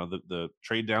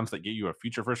trade downs that get you a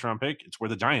future first round pick, it's where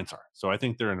the Giants are. So I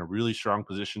think they're in a really strong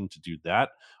position to do that.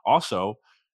 Also,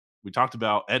 Ed talked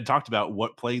about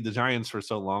what plagued the Giants for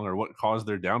so long, or what caused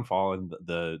their downfall, and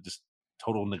the just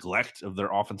total neglect of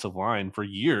their offensive line for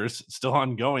years, still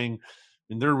ongoing.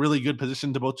 they're a really good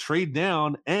position to both trade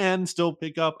down and still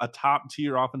pick up a top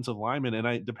tier offensive lineman.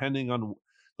 And depending on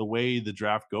the way the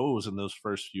draft goes in those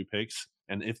first few picks,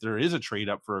 and if there is a trade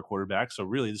up for a quarterback, so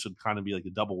really this would kind of be like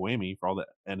a double whammy for all the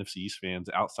NFC East fans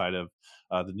outside of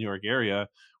the New York area,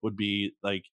 would be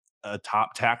like a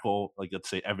top tackle, like let's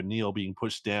say Evan Neal being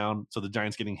pushed down. So the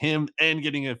Giants getting him and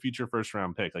getting a future first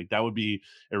round pick. Like that would be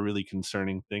a really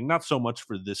concerning thing. Not so much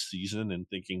for this season and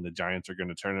thinking the Giants are going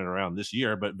to turn it around this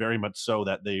year, but very much so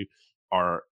that they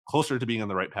are closer to being on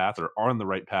the right path or are on the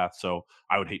right path. So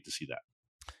I would hate to see that.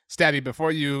 Stabby,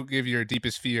 before you give your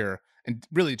deepest fear and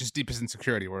really just deepest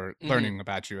insecurity, we're learning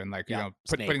about you and like,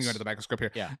 putting you under the microscope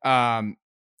here. Yeah.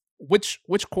 Which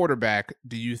quarterback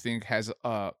do you think has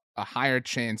a higher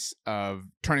chance of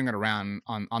turning it around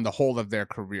on the whole of their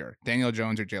career, Daniel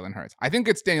Jones or Jalen Hurts? I think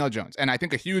it's Daniel Jones, and I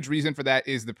think a huge reason for that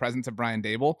is the presence of Brian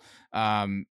Dable.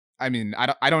 I mean,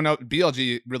 I don't know.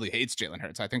 BLG really hates Jalen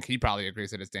Hurts. I think he probably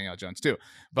agrees that it's Daniel Jones too.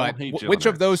 But which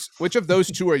of those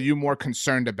two are you more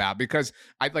concerned about? Because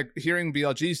I like hearing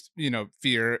BLG's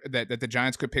fear that the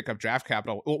Giants could pick up draft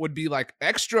capital. What would be like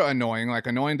extra annoying, like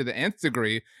annoying to the nth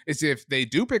degree, is if they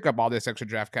do pick up all this extra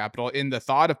draft capital in the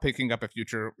thought of picking up a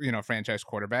future franchise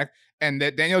quarterback, and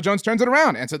that Daniel Jones turns it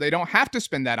around, and so they don't have to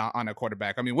spend that on a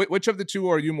quarterback. I mean, which of the two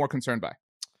are you more concerned by?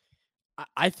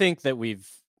 I think that we've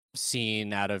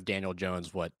seen out of Daniel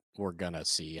Jones what we're gonna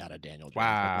see out of Daniel Jones.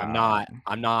 Wow.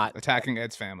 I'm not attacking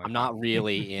Ed's family. I'm not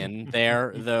really in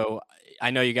there, though.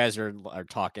 I know you guys are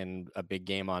talking a big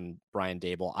game on Brian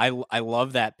Dable. I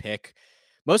love that pick,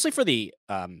 mostly for the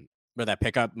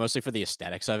mostly for the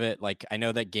aesthetics of it. Like, I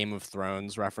know that Game of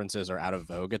Thrones references are out of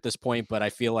vogue at this point, but I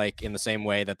feel like in the same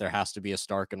way that there has to be a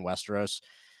Stark in Westeros,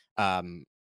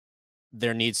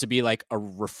 there needs to be like a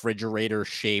refrigerator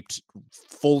shaped,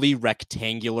 fully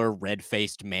rectangular,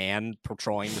 red-faced man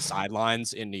patrolling the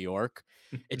sidelines in New York.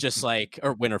 It just like,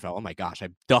 or Winterfell. Oh my gosh, I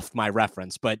duffed my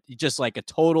reference, but just like a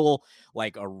total,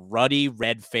 like a ruddy,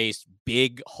 red-faced,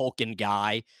 big hulking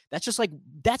guy. That's just like,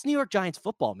 that's New York Giants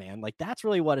football, man. Like that's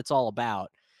really what it's all about.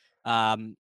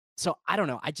 So I don't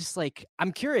know. I just like,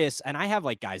 I'm curious, and I have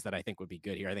like guys that I think would be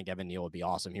good here. I think Evan Neal would be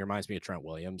awesome. He reminds me of Trent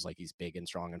Williams. Like he's big and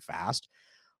strong and fast.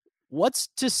 What's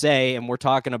to say, and we're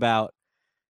talking about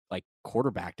like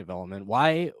quarterback development,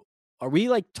 why are we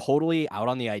like totally out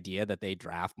on the idea that they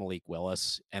draft Malik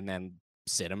Willis and then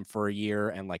sit him for a year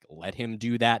and like let him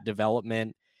do that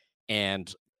development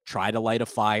and try to light a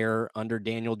fire under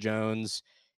Daniel Jones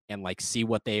and like see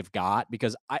what they've got?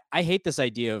 Because I hate this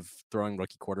idea of throwing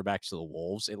rookie quarterbacks to the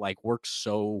wolves. It like works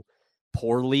so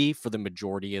poorly for the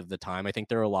majority of the time. I think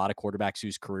there are a lot of quarterbacks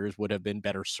whose careers would have been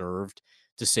better served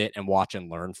to sit and watch and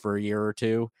learn for a year or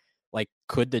two. Like,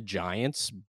 could the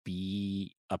Giants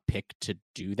be a pick to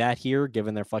do that here,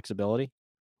 given their flexibility?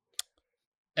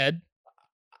 Ed?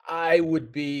 I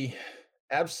would be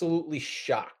absolutely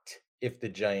shocked if the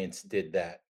Giants did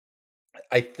that.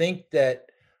 I think that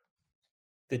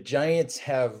the Giants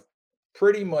have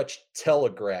pretty much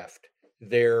telegraphed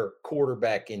their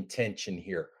quarterback intention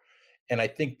here. And I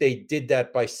think they did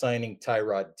that by signing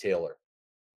Tyrod Taylor.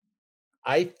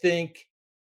 I think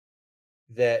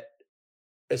that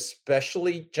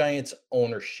especially Giants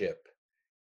ownership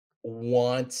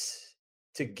wants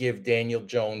to give Daniel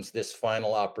Jones this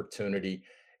final opportunity.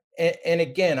 And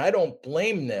again, I don't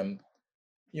blame them,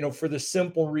 for the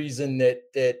simple reason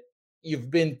that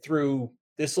you've been through,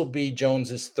 this will be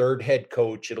Jones's third head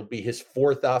coach. It'll be his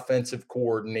fourth offensive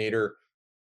coordinator.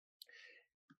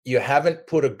 You haven't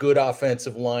put a good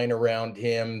offensive line around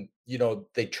him.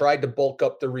 They tried to bulk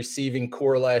up the receiving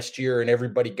core last year and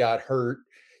everybody got hurt.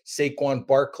 Saquon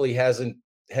Barkley hasn't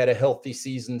had a healthy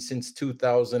season since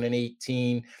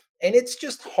 2018. And it's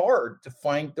just hard to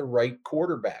find the right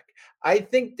quarterback. I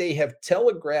think they have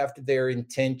telegraphed their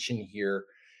intention here.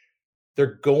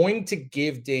 They're going to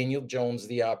give Daniel Jones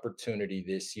the opportunity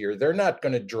this year. They're not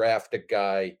going to draft a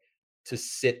guy to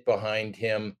sit behind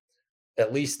him,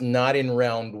 at least not in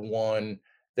round one.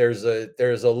 There's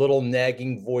a little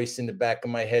nagging voice in the back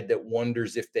of my head that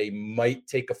wonders if they might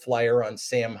take a flyer on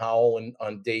Sam Howell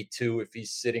on day two if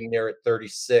he's sitting there at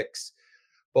 36.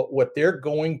 But what they're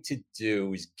going to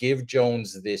do is give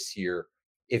Jones this year.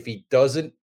 If he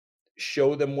doesn't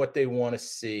show them what they want to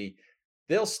see,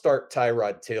 they'll start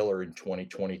Tyrod Taylor in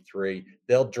 2023.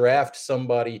 They'll draft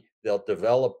somebody. They'll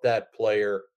develop that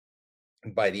player.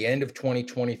 By the end of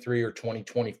 2023 or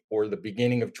 2024, the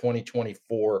beginning of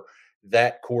 2024,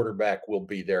 that quarterback will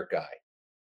be their guy.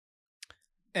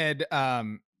 Ed,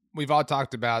 we've all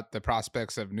talked about the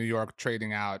prospects of New York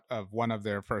trading out of one of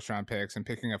their first-round picks and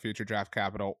picking up future draft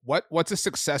capital. What's a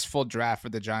successful draft for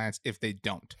the Giants if they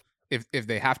don't? if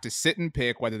they have to sit and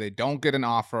pick, whether they don't get an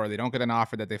offer or they don't get an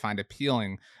offer that they find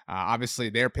appealing, obviously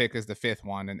their pick is the 5th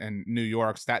one, and New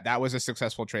York's that was a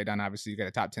successful trade down. Obviously, you get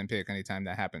a top 10 pick anytime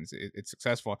that happens. It's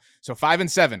successful. So 5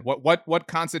 and 7. What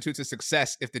constitutes a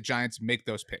success if the Giants make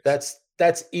those picks?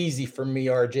 That's easy for me,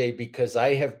 RJ, because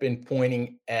I have been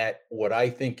pointing at what I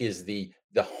think is the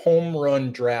home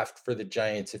run draft for the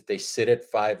Giants if they sit at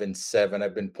 5 and 7.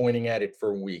 I've been pointing at it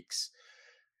for weeks.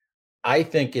 I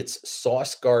think it's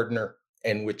Sauce Gardner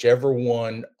and whichever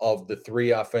one of the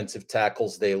 3 offensive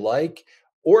tackles they like,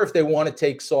 or if they want to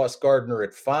take Sauce Gardner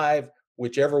at 5,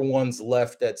 whichever one's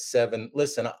left at 7.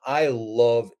 Listen, I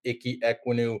love Ike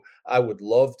Ekwonu. I would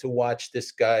love to watch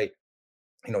this guy,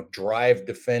 drive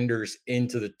defenders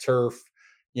into the turf,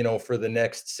 for the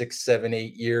next 6, 7,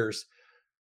 8 years.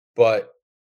 But,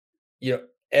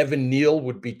 Evan Neal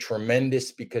would be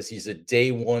tremendous because he's a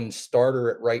day one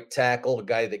starter at right tackle, a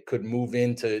guy that could move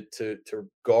into to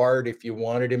guard if you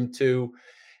wanted him to.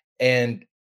 And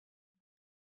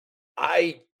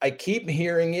I keep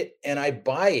hearing it and I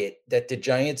buy it that the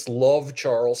Giants love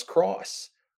Charles Cross.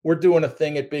 We're doing a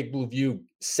thing at Big Blue View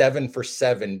 7 for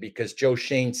 7 because Joe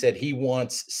Shane said he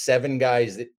wants 7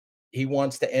 guys that he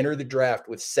wants to enter the draft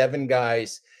with 7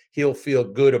 guys he'll feel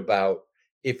good about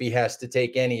if he has to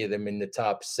take any of them in the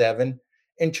top 7.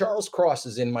 And Charles Cross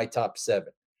is in my top 7.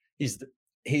 He's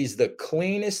the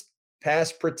cleanest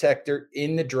pass protector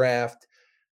in the draft.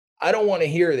 I don't want to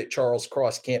hear that Charles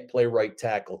Cross can't play right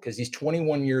tackle because he's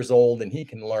 21 years old and he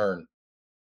can learn.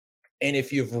 And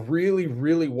if you've really,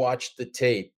 really watched the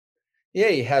tape, yeah,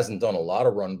 he hasn't done a lot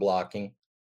of run blocking,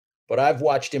 but I've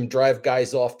watched him drive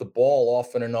guys off the ball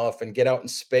often enough and get out in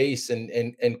space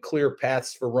and clear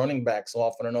paths for running backs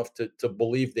often enough to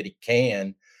believe that he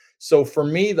can. So for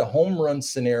me, the home run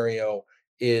scenario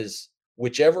is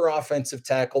whichever offensive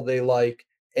tackle they like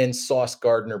and Sauce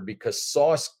Gardner, because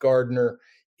Sauce Gardner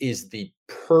is the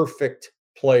perfect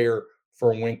player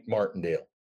for Wink Martindale.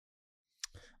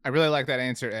 I really like that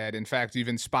answer, Ed. In fact, you've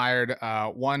inspired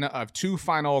one of 2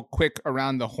 final quick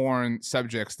around the horn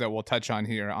subjects that we'll touch on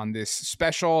here on this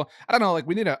special. I don't know, like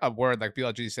we need a word, like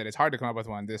BLG said. It's hard to come up with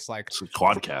one. This like it's a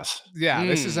quadcast. Yeah,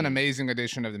 this is an amazing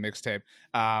edition of the mixtape.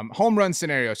 Home run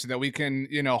scenario, so that we can,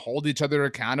 hold each other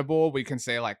accountable. We can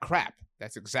say like, crap,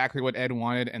 that's exactly what Ed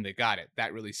wanted, and they got it.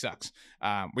 That really sucks.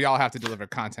 We all have to deliver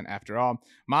content after all.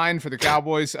 Mine for the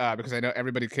Cowboys, because I know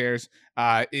everybody cares,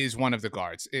 is one of the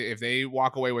guards. If they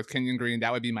walk away with Kenyon Green,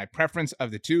 that would be my preference of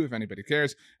the 2, if anybody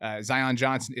cares. Zion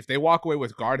Johnson, if they walk away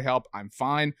with guard help, I'm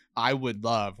fine. I would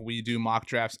love. We do mock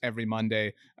drafts every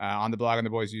Monday on the Blog on the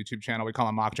Boys YouTube channel. We call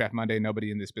them Mock Draft Monday. Nobody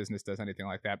in this business does anything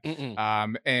like that.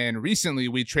 And recently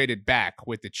we traded back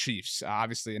with the Chiefs,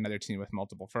 obviously another team with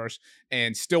multiple firsts,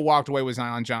 and still walked away with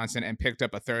Zion Johnson and picked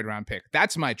up a 3rd round pick.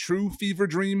 That's my true fever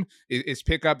dream is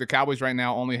pick up. The Cowboys right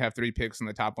now only have 3 picks in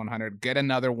the top 100. Get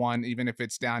another one, even if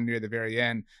it's down near the very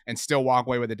end, and still walk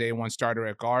away with a day 1 starter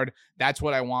at guard. That's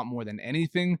what I want more than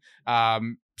anything.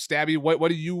 Stabby,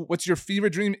 what's your fever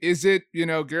dream? Is it,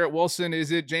 Garrett Wilson?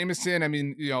 Is it Jameson? I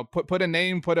mean, put a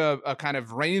name, put a kind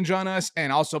of range on us,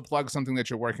 and also plug something that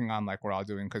you're working on like we're all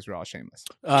doing because we're all shameless.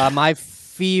 My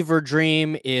fever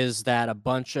dream is that a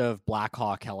bunch of Black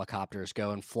Hawk helicopters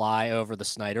go and fly over the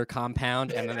Snyder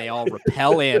compound, and then they all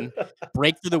rappel in,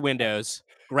 break through the windows,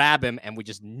 grab him, and we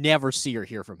just never see or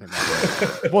hear from him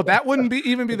ever. Well, that wouldn't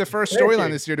even be the first storyline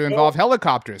this year to involve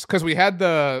helicopters, because we had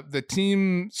the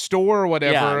team store or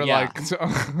whatever. Yeah. Like, so,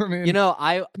 I mean,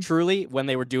 I truly, when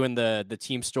they were doing the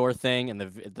team store thing and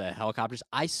the helicopters,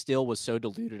 I still was so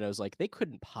deluded. I was like, they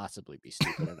couldn't possibly be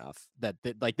stupid enough that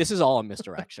like this is all a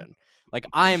misdirection. Like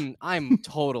I'm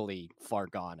totally far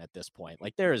gone at this point.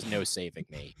 Like there is no saving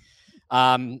me.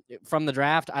 From the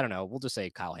draft, I don't know. We'll just say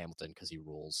Kyle Hamilton because he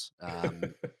rules.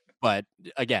 But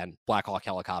again, Black Hawk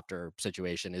helicopter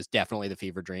situation is definitely the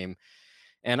fever dream.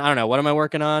 And I don't know, what am I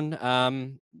working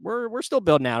on? We're still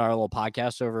building out our little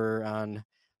podcast over on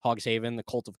Hogs Haven, the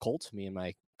Cult of Colt. Me and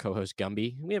my co-host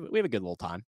Gumby. We have a good little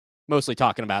time, mostly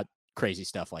talking about crazy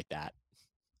stuff like that.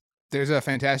 There's a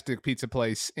fantastic pizza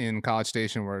place in College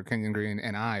Station where Kenyon Green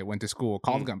and I went to school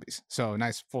called Gumby's. So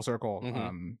nice full circle,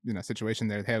 situation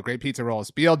there. They have great pizza rolls.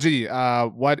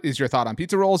 BLG, what is your thought on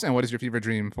pizza rolls, and what is your fever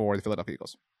dream for the Philadelphia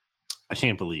Eagles? I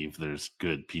can't believe there's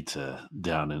great pizza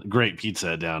down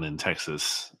in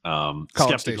Texas.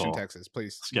 College Station, Texas,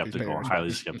 please. Skeptical, highly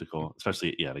skeptical,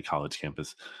 especially the college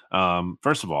campus.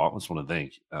 First of all, I just want to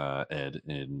thank Ed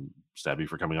and Stabby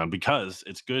for coming on, because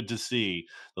it's good to see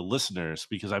the listeners,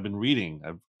 because I've been reading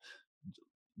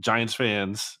Giants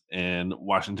fans and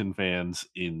Washington fans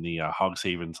in the Hogs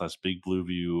Haven / Big Blue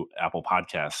View Apple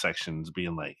Podcast sections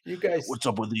being like, You guys, what's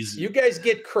up with these? You guys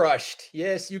get crushed.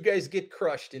 Yes, you guys get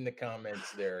crushed in the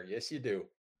comments there. Yes, you do.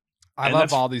 I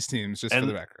love all these teams, just for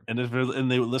the record. And if they're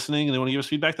listening and they want to give us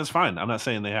feedback, that's fine. I'm not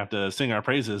saying they have to sing our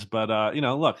praises, but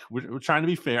look, we're trying to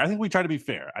be fair. I think we try to be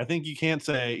fair. I think you can't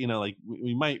say, like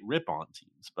we might rip on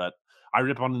teams, but I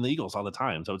rip on the Eagles all the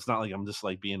time, so it's not like I'm just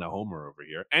like being a homer over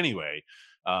here. Anyway,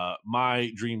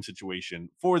 my dream situation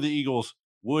for the Eagles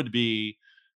would be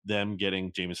them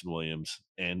getting Jameson Williams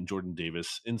and Jordan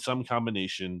Davis in some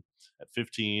combination at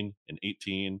 15 and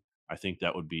 18. I think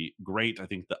that would be great. I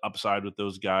think the upside with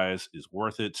those guys is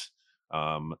worth it.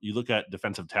 You look at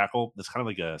defensive tackle, that's kind of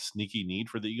like a sneaky need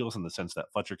for the Eagles in the sense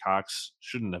that Fletcher Cox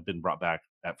shouldn't have been brought back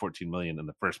at $14 million in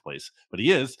the first place, but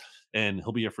he is, and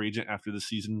he'll be a free agent after the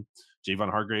season. Javon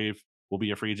Hargrave will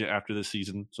be a free agent after this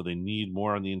season, so they need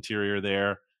more on the interior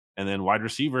there. And then wide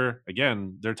receiver,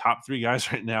 again, their top three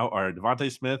guys right now are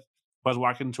Devontae Smith, Buzz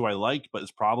Watkins, who I like, but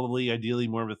is probably ideally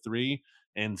more of a 3,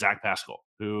 and Zach Pascal,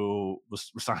 who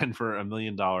was signed for $1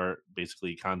 million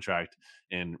basically contract,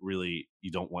 and really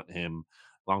you don't want him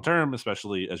long term,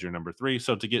 especially as your number 3.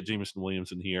 So to get Jameson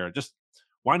Williams in here, just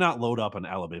why not load up on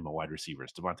Alabama wide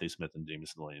receivers, Devontae Smith and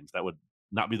Jameson Williams? That would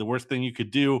not be the worst thing you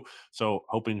could do. So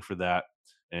hoping for that.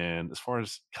 And as far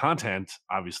as content,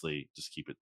 obviously just keep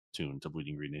it tuned to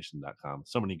bleedinggreennation.com.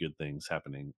 So many good things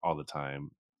happening all the time,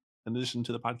 in addition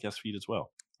to the podcast feed as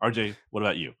well. RJ, what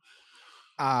about you?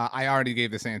 I already gave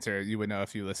this answer. You would know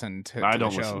if you listened to I the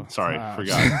don't show. listen. Sorry,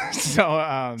 forgot.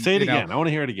 So say it again. I want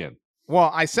to hear it again.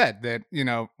 Well, I said that, with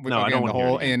again, the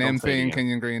whole A&M thing,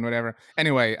 Kenyon Green, whatever.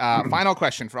 Anyway, final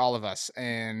question for all of us.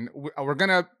 And we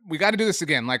got to do this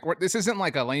again. Like, this isn't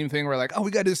like a lame thing where like, oh, we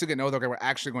got to do this again. No, okay, we're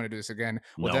actually going to do this again.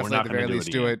 We'll definitely at the very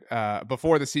least do it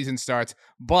before the season starts.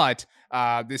 But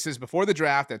this is before the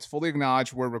draft. That's fully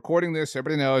acknowledged. We're recording this,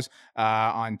 everybody knows,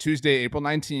 on Tuesday, April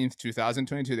 19th,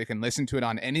 2022. They can listen to it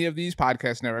on any of these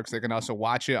podcast networks. They can also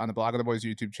watch it on the Blog of the Boys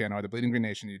YouTube channel or the Bleeding Green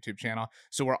Nation YouTube channel.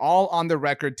 So we're all on the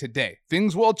record today.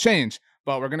 Things will change,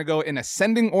 but we're going to go in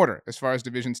ascending order as far as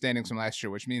division standings from last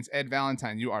year, which means Ed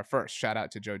Valentine, you are first. Shout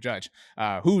out to Joe Judge,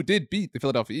 who did beat the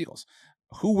Philadelphia Eagles.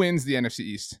 Who wins the NFC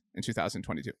East in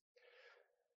 2022?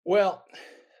 Well,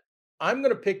 I'm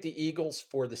going to pick the Eagles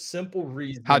for the simple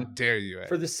reason. How dare you, Ed?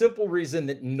 For the simple reason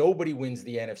that nobody wins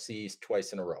the NFC East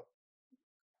twice in a row.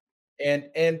 And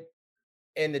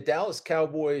the Dallas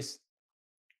Cowboys,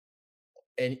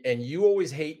 and you always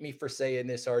hate me for saying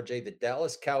this, RJ, the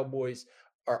Dallas Cowboys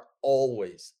are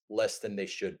always less than they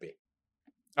should be.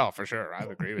 Oh, for sure. I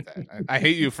agree with that. I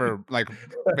hate you for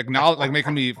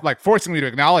making me forcing me to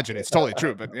acknowledge it. It's totally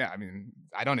true. But yeah, I mean,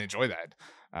 I don't enjoy that.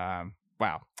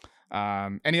 Wow.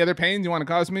 Any other pain you want to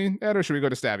cause me, Ed, or should we go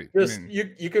to Stabby?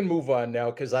 You can move on now,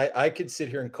 because I could sit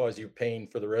here and cause you pain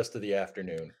for the rest of the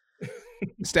afternoon.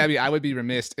 Stabby, I would be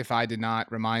remiss if I did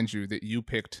not remind you that you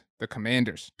picked the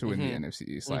Commanders to win the NFC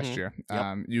East last year.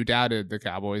 Yep. You doubted the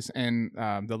Cowboys and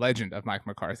the legend of Mike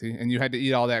McCarthy, and you had to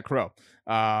eat all that crow.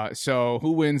 So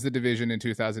who wins the division in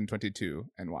 2022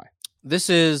 and why?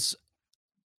 This is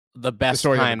the best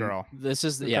story time. Of a girl. This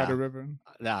is the River.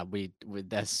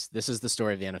 This is the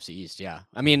story of the NFC East. Yeah.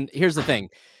 I mean, here's the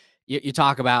thing. You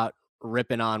talk about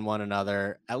ripping on one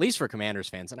another, at least for Commanders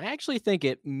fans, and I actually think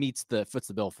it foots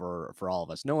the bill for all of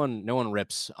us. No one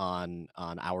rips on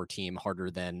our team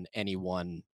harder than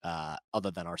anyone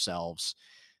other than ourselves.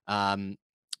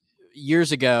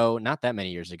 Years ago, not that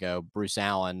many years ago, Bruce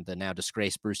Allen, the now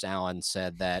disgraced Bruce Allen,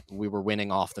 said that we were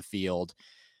winning off the field.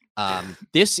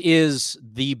 This is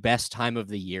the best time of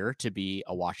the year to be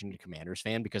a Washington Commanders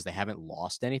fan because they haven't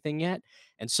lost anything yet.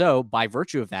 And so by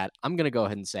virtue of that, I'm going to go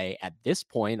ahead and say at this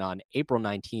point on April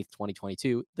 19th,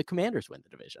 2022, the Commanders win the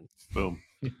division. Boom.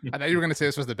 I thought you were going to say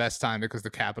this was the best time because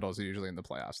the Capitals are usually in the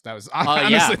playoffs. That was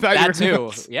that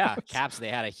too. Yeah. Caps, they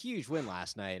had a huge win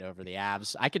last night over the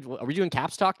Avs. Are we doing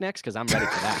Caps talk next? Because I'm ready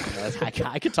for that.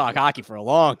 I could talk hockey for a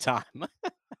long time.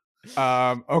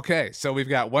 Okay, so we've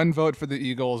got one vote for the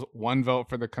Eagles, one vote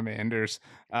for the Commanders,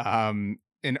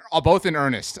 both in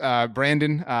earnest.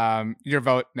 Brandon, your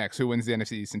vote next. Who wins the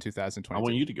NFC East in 2022? I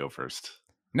want you to go first.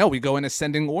 No, we go in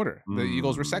ascending order. The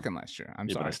Eagles were second last year. I'm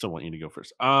sorry. But I still want you to go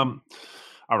first. All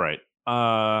right.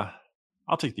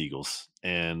 I'll take the Eagles,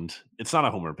 and it's not a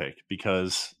homer pick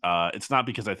because it's not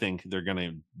because I think they're going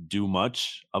to do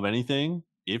much of anything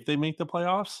if they make the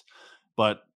playoffs,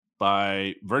 but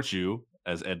by virtue,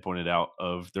 as Ed pointed out,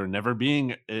 of there never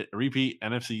being a repeat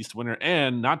NFC East winner.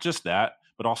 And not just that,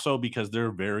 but also because they're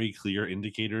very clear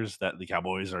indicators that the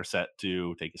Cowboys are set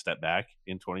to take a step back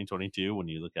in 2022. When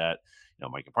you look at,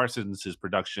 Micah Parsons, his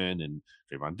production, and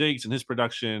Trayvon Diggs and his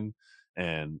production,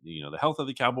 and the health of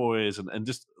the Cowboys, and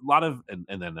just a lot of,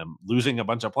 and then them losing a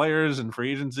bunch of players in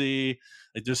free agency.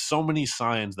 Like, there's so many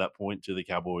signs that point to the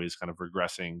Cowboys kind of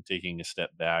regressing, taking a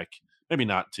step back. Maybe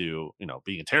not to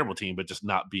being a terrible team, but just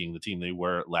not being the team they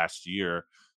were last year,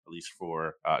 at least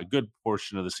for a good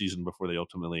portion of the season before they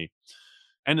ultimately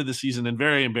ended the season in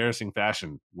very embarrassing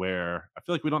fashion, where I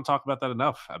feel like we don't talk about that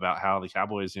enough, about how the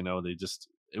Cowboys,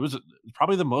 it was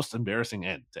probably the most embarrassing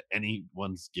end to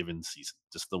anyone's given season,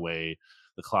 just the way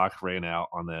the clock ran out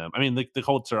on them. I mean, the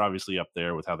Colts are obviously up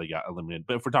there with how they got eliminated,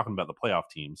 but if we're talking about the playoff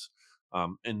teams,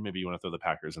 and maybe you want to throw the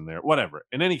Packers in there, whatever.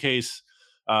 In any case,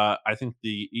 I think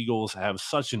the Eagles have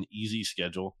such an easy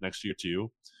schedule next year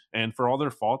too, and for all their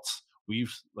faults,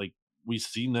 we've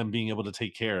seen them being able to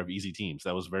take care of easy teams.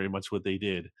 That was very much what they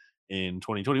did in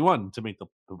 2021 to make the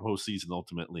postseason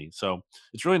ultimately. So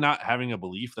it's really not having a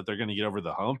belief that they're going to get over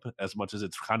the hump as much as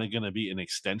it's kind of going to be an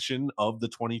extension of the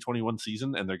 2021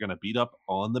 season, and they're going to beat up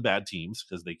on the bad teams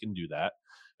because they can do that.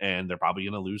 And they're probably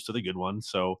going to lose to the good ones.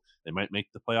 So they might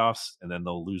make the playoffs and then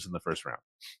they'll lose in the first round.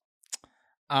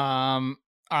 All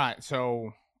right.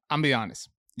 So I'm be honest.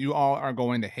 You all are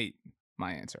going to hate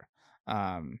my answer.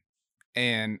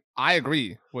 And I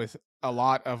agree with a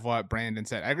lot of what Brandon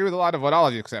said. I agree with a lot of what all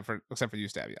of you, except for you,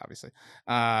 Stabby, obviously.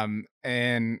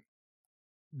 And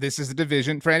this is a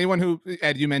division for anyone who,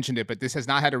 Ed, you mentioned it, but this has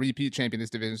not had a repeat champion this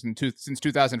division since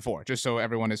 2004. Just so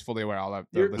everyone is fully aware. All of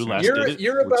the listeners.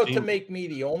 You're about to make me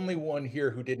the only one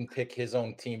here who didn't pick his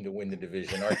own team to win the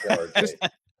division.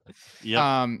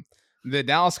 Yeah. The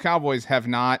Dallas Cowboys have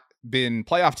not been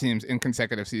playoff teams in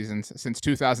consecutive seasons since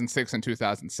 2006 and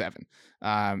 2007.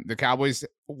 The Cowboys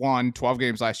won 12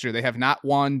 games last year. They have not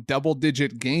won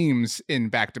double-digit games in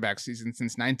back-to-back seasons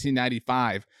since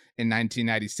 1995 and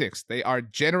 1996. They are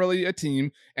generally a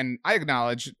team, and I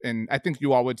acknowledge, and I think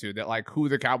you all would too, that like who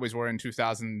the Cowboys were in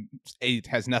 2008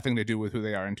 has nothing to do with who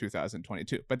they are in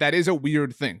 2022. But that is a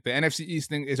weird thing. The NFC East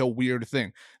thing is a weird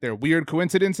thing. There are weird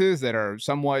coincidences that are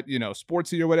somewhat,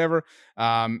 sportsy or whatever.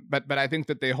 But I think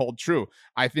that they hold true.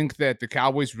 I think that the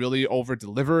Cowboys really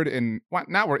over-delivered and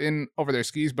not were in over their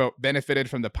skis, but benefited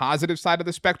from the positive side of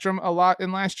the spectrum a lot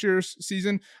in last year's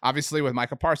season. Obviously with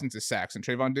Micah Parsons' sacks and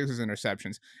Trayvon Diggs'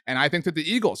 interceptions. And I think that the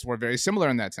Eagles were very similar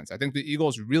in that sense. I think the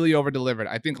Eagles really over-delivered.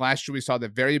 I think last year we saw the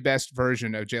very best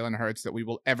version of Jalen Hurts that we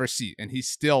will ever see. And he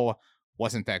still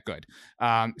wasn't that good.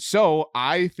 So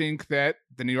I think that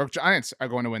the New York Giants are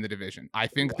going to win the division. I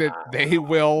think that they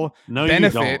will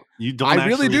benefit. You don't. I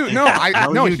really do.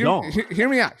 No, hear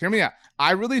me out.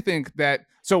 I really think that.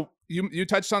 So you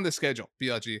touched on the schedule,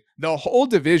 BLG. The whole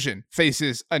division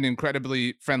faces an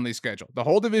incredibly friendly schedule. The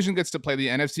whole division gets to play the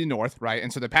NFC North, right?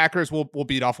 And so the Packers will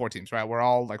beat all four teams, right? We're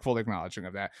all like fully acknowledging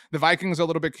of that. The Vikings a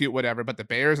little bit cute, whatever, but the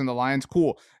Bears and the Lions,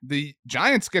 cool. The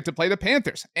Giants get to play the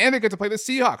Panthers, and they get to play the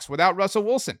Seahawks without Russell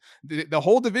Wilson. The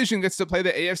whole division gets to play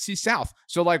the AFC South.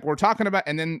 So like we're talking about,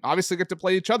 and then obviously get to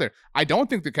play each other. I don't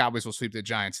think the Cowboys will sweep the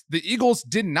Giants. The Eagles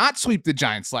did not sweep the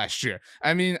Giants last year.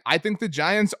 I mean, I think the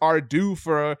Giants are due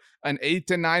for an 8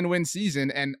 to 9 win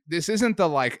season, and this isn't the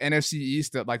like NFC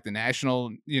East that like the national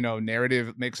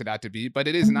narrative makes it out to be, but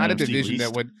it is not a division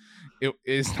that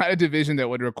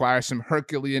would require some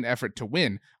Herculean effort to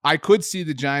win. I could see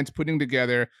the Giants putting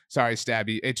together, sorry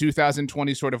Stabby, a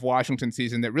 2020 sort of Washington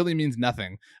season that really means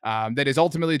nothing, that is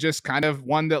ultimately just kind of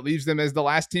one that leaves them as the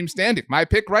last team standing. My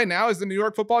pick right now is the New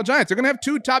York Football Giants. They're gonna have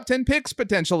 2 top 10 picks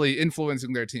potentially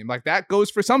influencing their team. Like that goes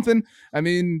for something. I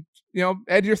mean,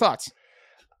 Ed, your thoughts?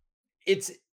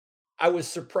 I was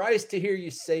surprised to hear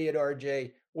you say it,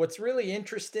 RJ. What's really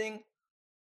interesting,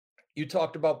 you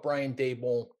talked about Brian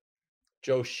Daboll,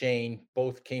 Joe Shane,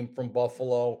 both came from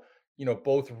Buffalo,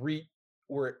 both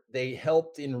they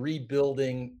helped in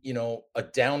rebuilding, a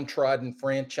downtrodden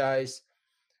franchise.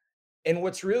 And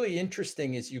what's really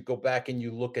interesting is you go back and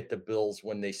you look at the Bills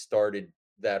when they started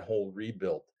that whole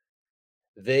rebuild.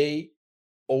 They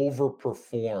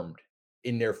overperformed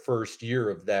in their first year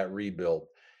of that rebuild.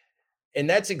 And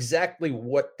that's exactly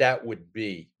what that would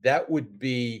be. That would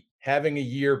be having a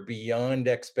year beyond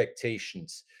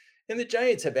expectations. And the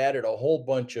Giants have added a whole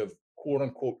bunch of quote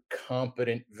unquote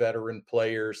competent veteran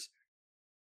players.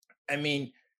 I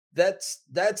mean, that's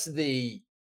the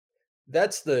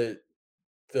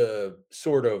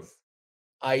sort of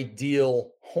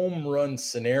ideal home run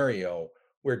scenario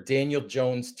where Daniel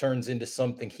Jones turns into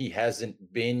something he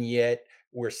hasn't been yet,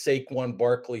 where Saquon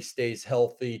Barkley stays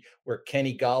healthy, where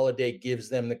Kenny Golladay gives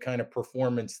them the kind of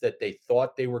performance that they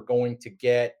thought they were going to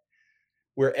get.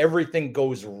 where everything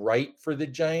goes right for the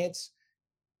Giants.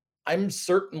 I'm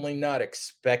certainly not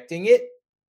expecting it,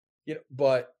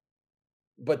 but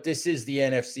this is the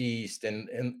NFC East,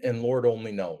 and Lord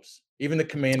only knows. Even the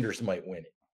Commanders might win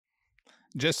it.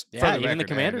 Even the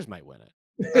Commanders might win it.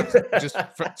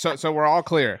 So we're all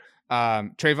clear.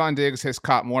 Trayvon Diggs has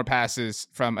caught more passes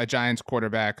from a Giants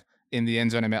quarterback in the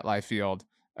end zone at MetLife Field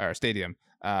or Stadium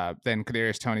than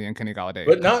Kadarius Toney and Kenny Golladay.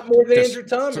 But not more than Andrew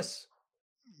Thomas.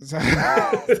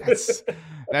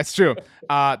 That's true.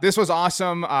 This was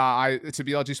awesome. To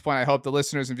BLG's point, I hope the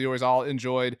listeners and viewers all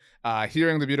enjoyed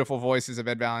hearing the beautiful voices of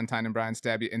Ed Valentine and Brian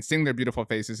Stabby and seeing their beautiful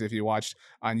faces if you watched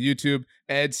on YouTube.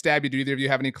 Ed, Stabby, do either of you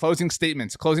have any closing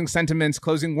statements, closing sentiments,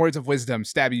 closing words of wisdom?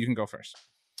 Stabby, you can go first.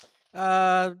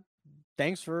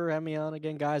 Thanks for having me on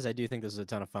again, guys. I do think this is a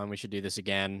ton of fun. We should do this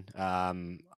again.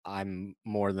 I'm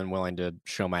more than willing to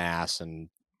show my ass and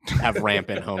have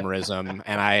rampant homerism.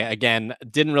 And I, again,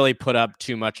 didn't really put up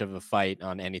too much of a fight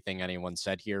on anything anyone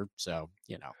said here. So,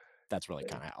 that's really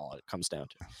kind of all it comes down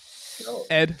to. No,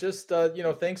 Ed, just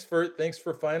thanks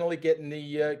for finally getting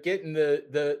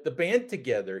the band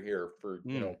together here for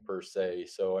per se.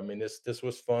 So I mean this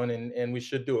was fun and we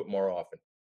should do it more often.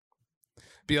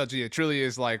 BLG, it truly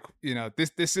is like,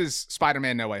 this is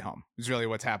Spider-Man No Way Home. Is really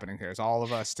what's happening here. It's all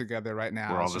of us together right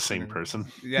now. We're all the same person.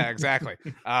 Yeah, exactly.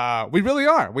 We really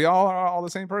are. We all are all the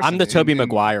same person. I'm the Tobey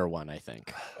Maguire one, I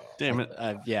think. Damn it.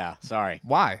 Yeah, sorry.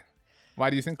 Why? Why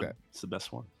do you think that? It's the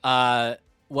best one.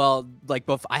 Well, like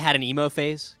I had an emo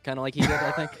phase, kind of like he did,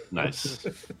 I think. Nice.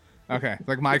 Okay.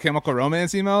 Like My Chemical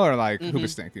Romance emo or like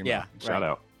Hoobastank emo? Yeah. Shout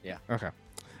out. Yeah. Okay.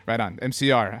 Right on.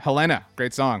 MCR. Helena,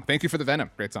 great song. Thank you for the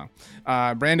Venom. Great song.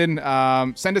 Brandon,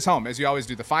 send us home, as you always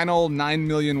do. The final 9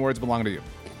 million words belong to you.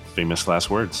 Famous last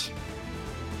words.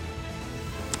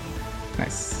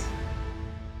 Nice.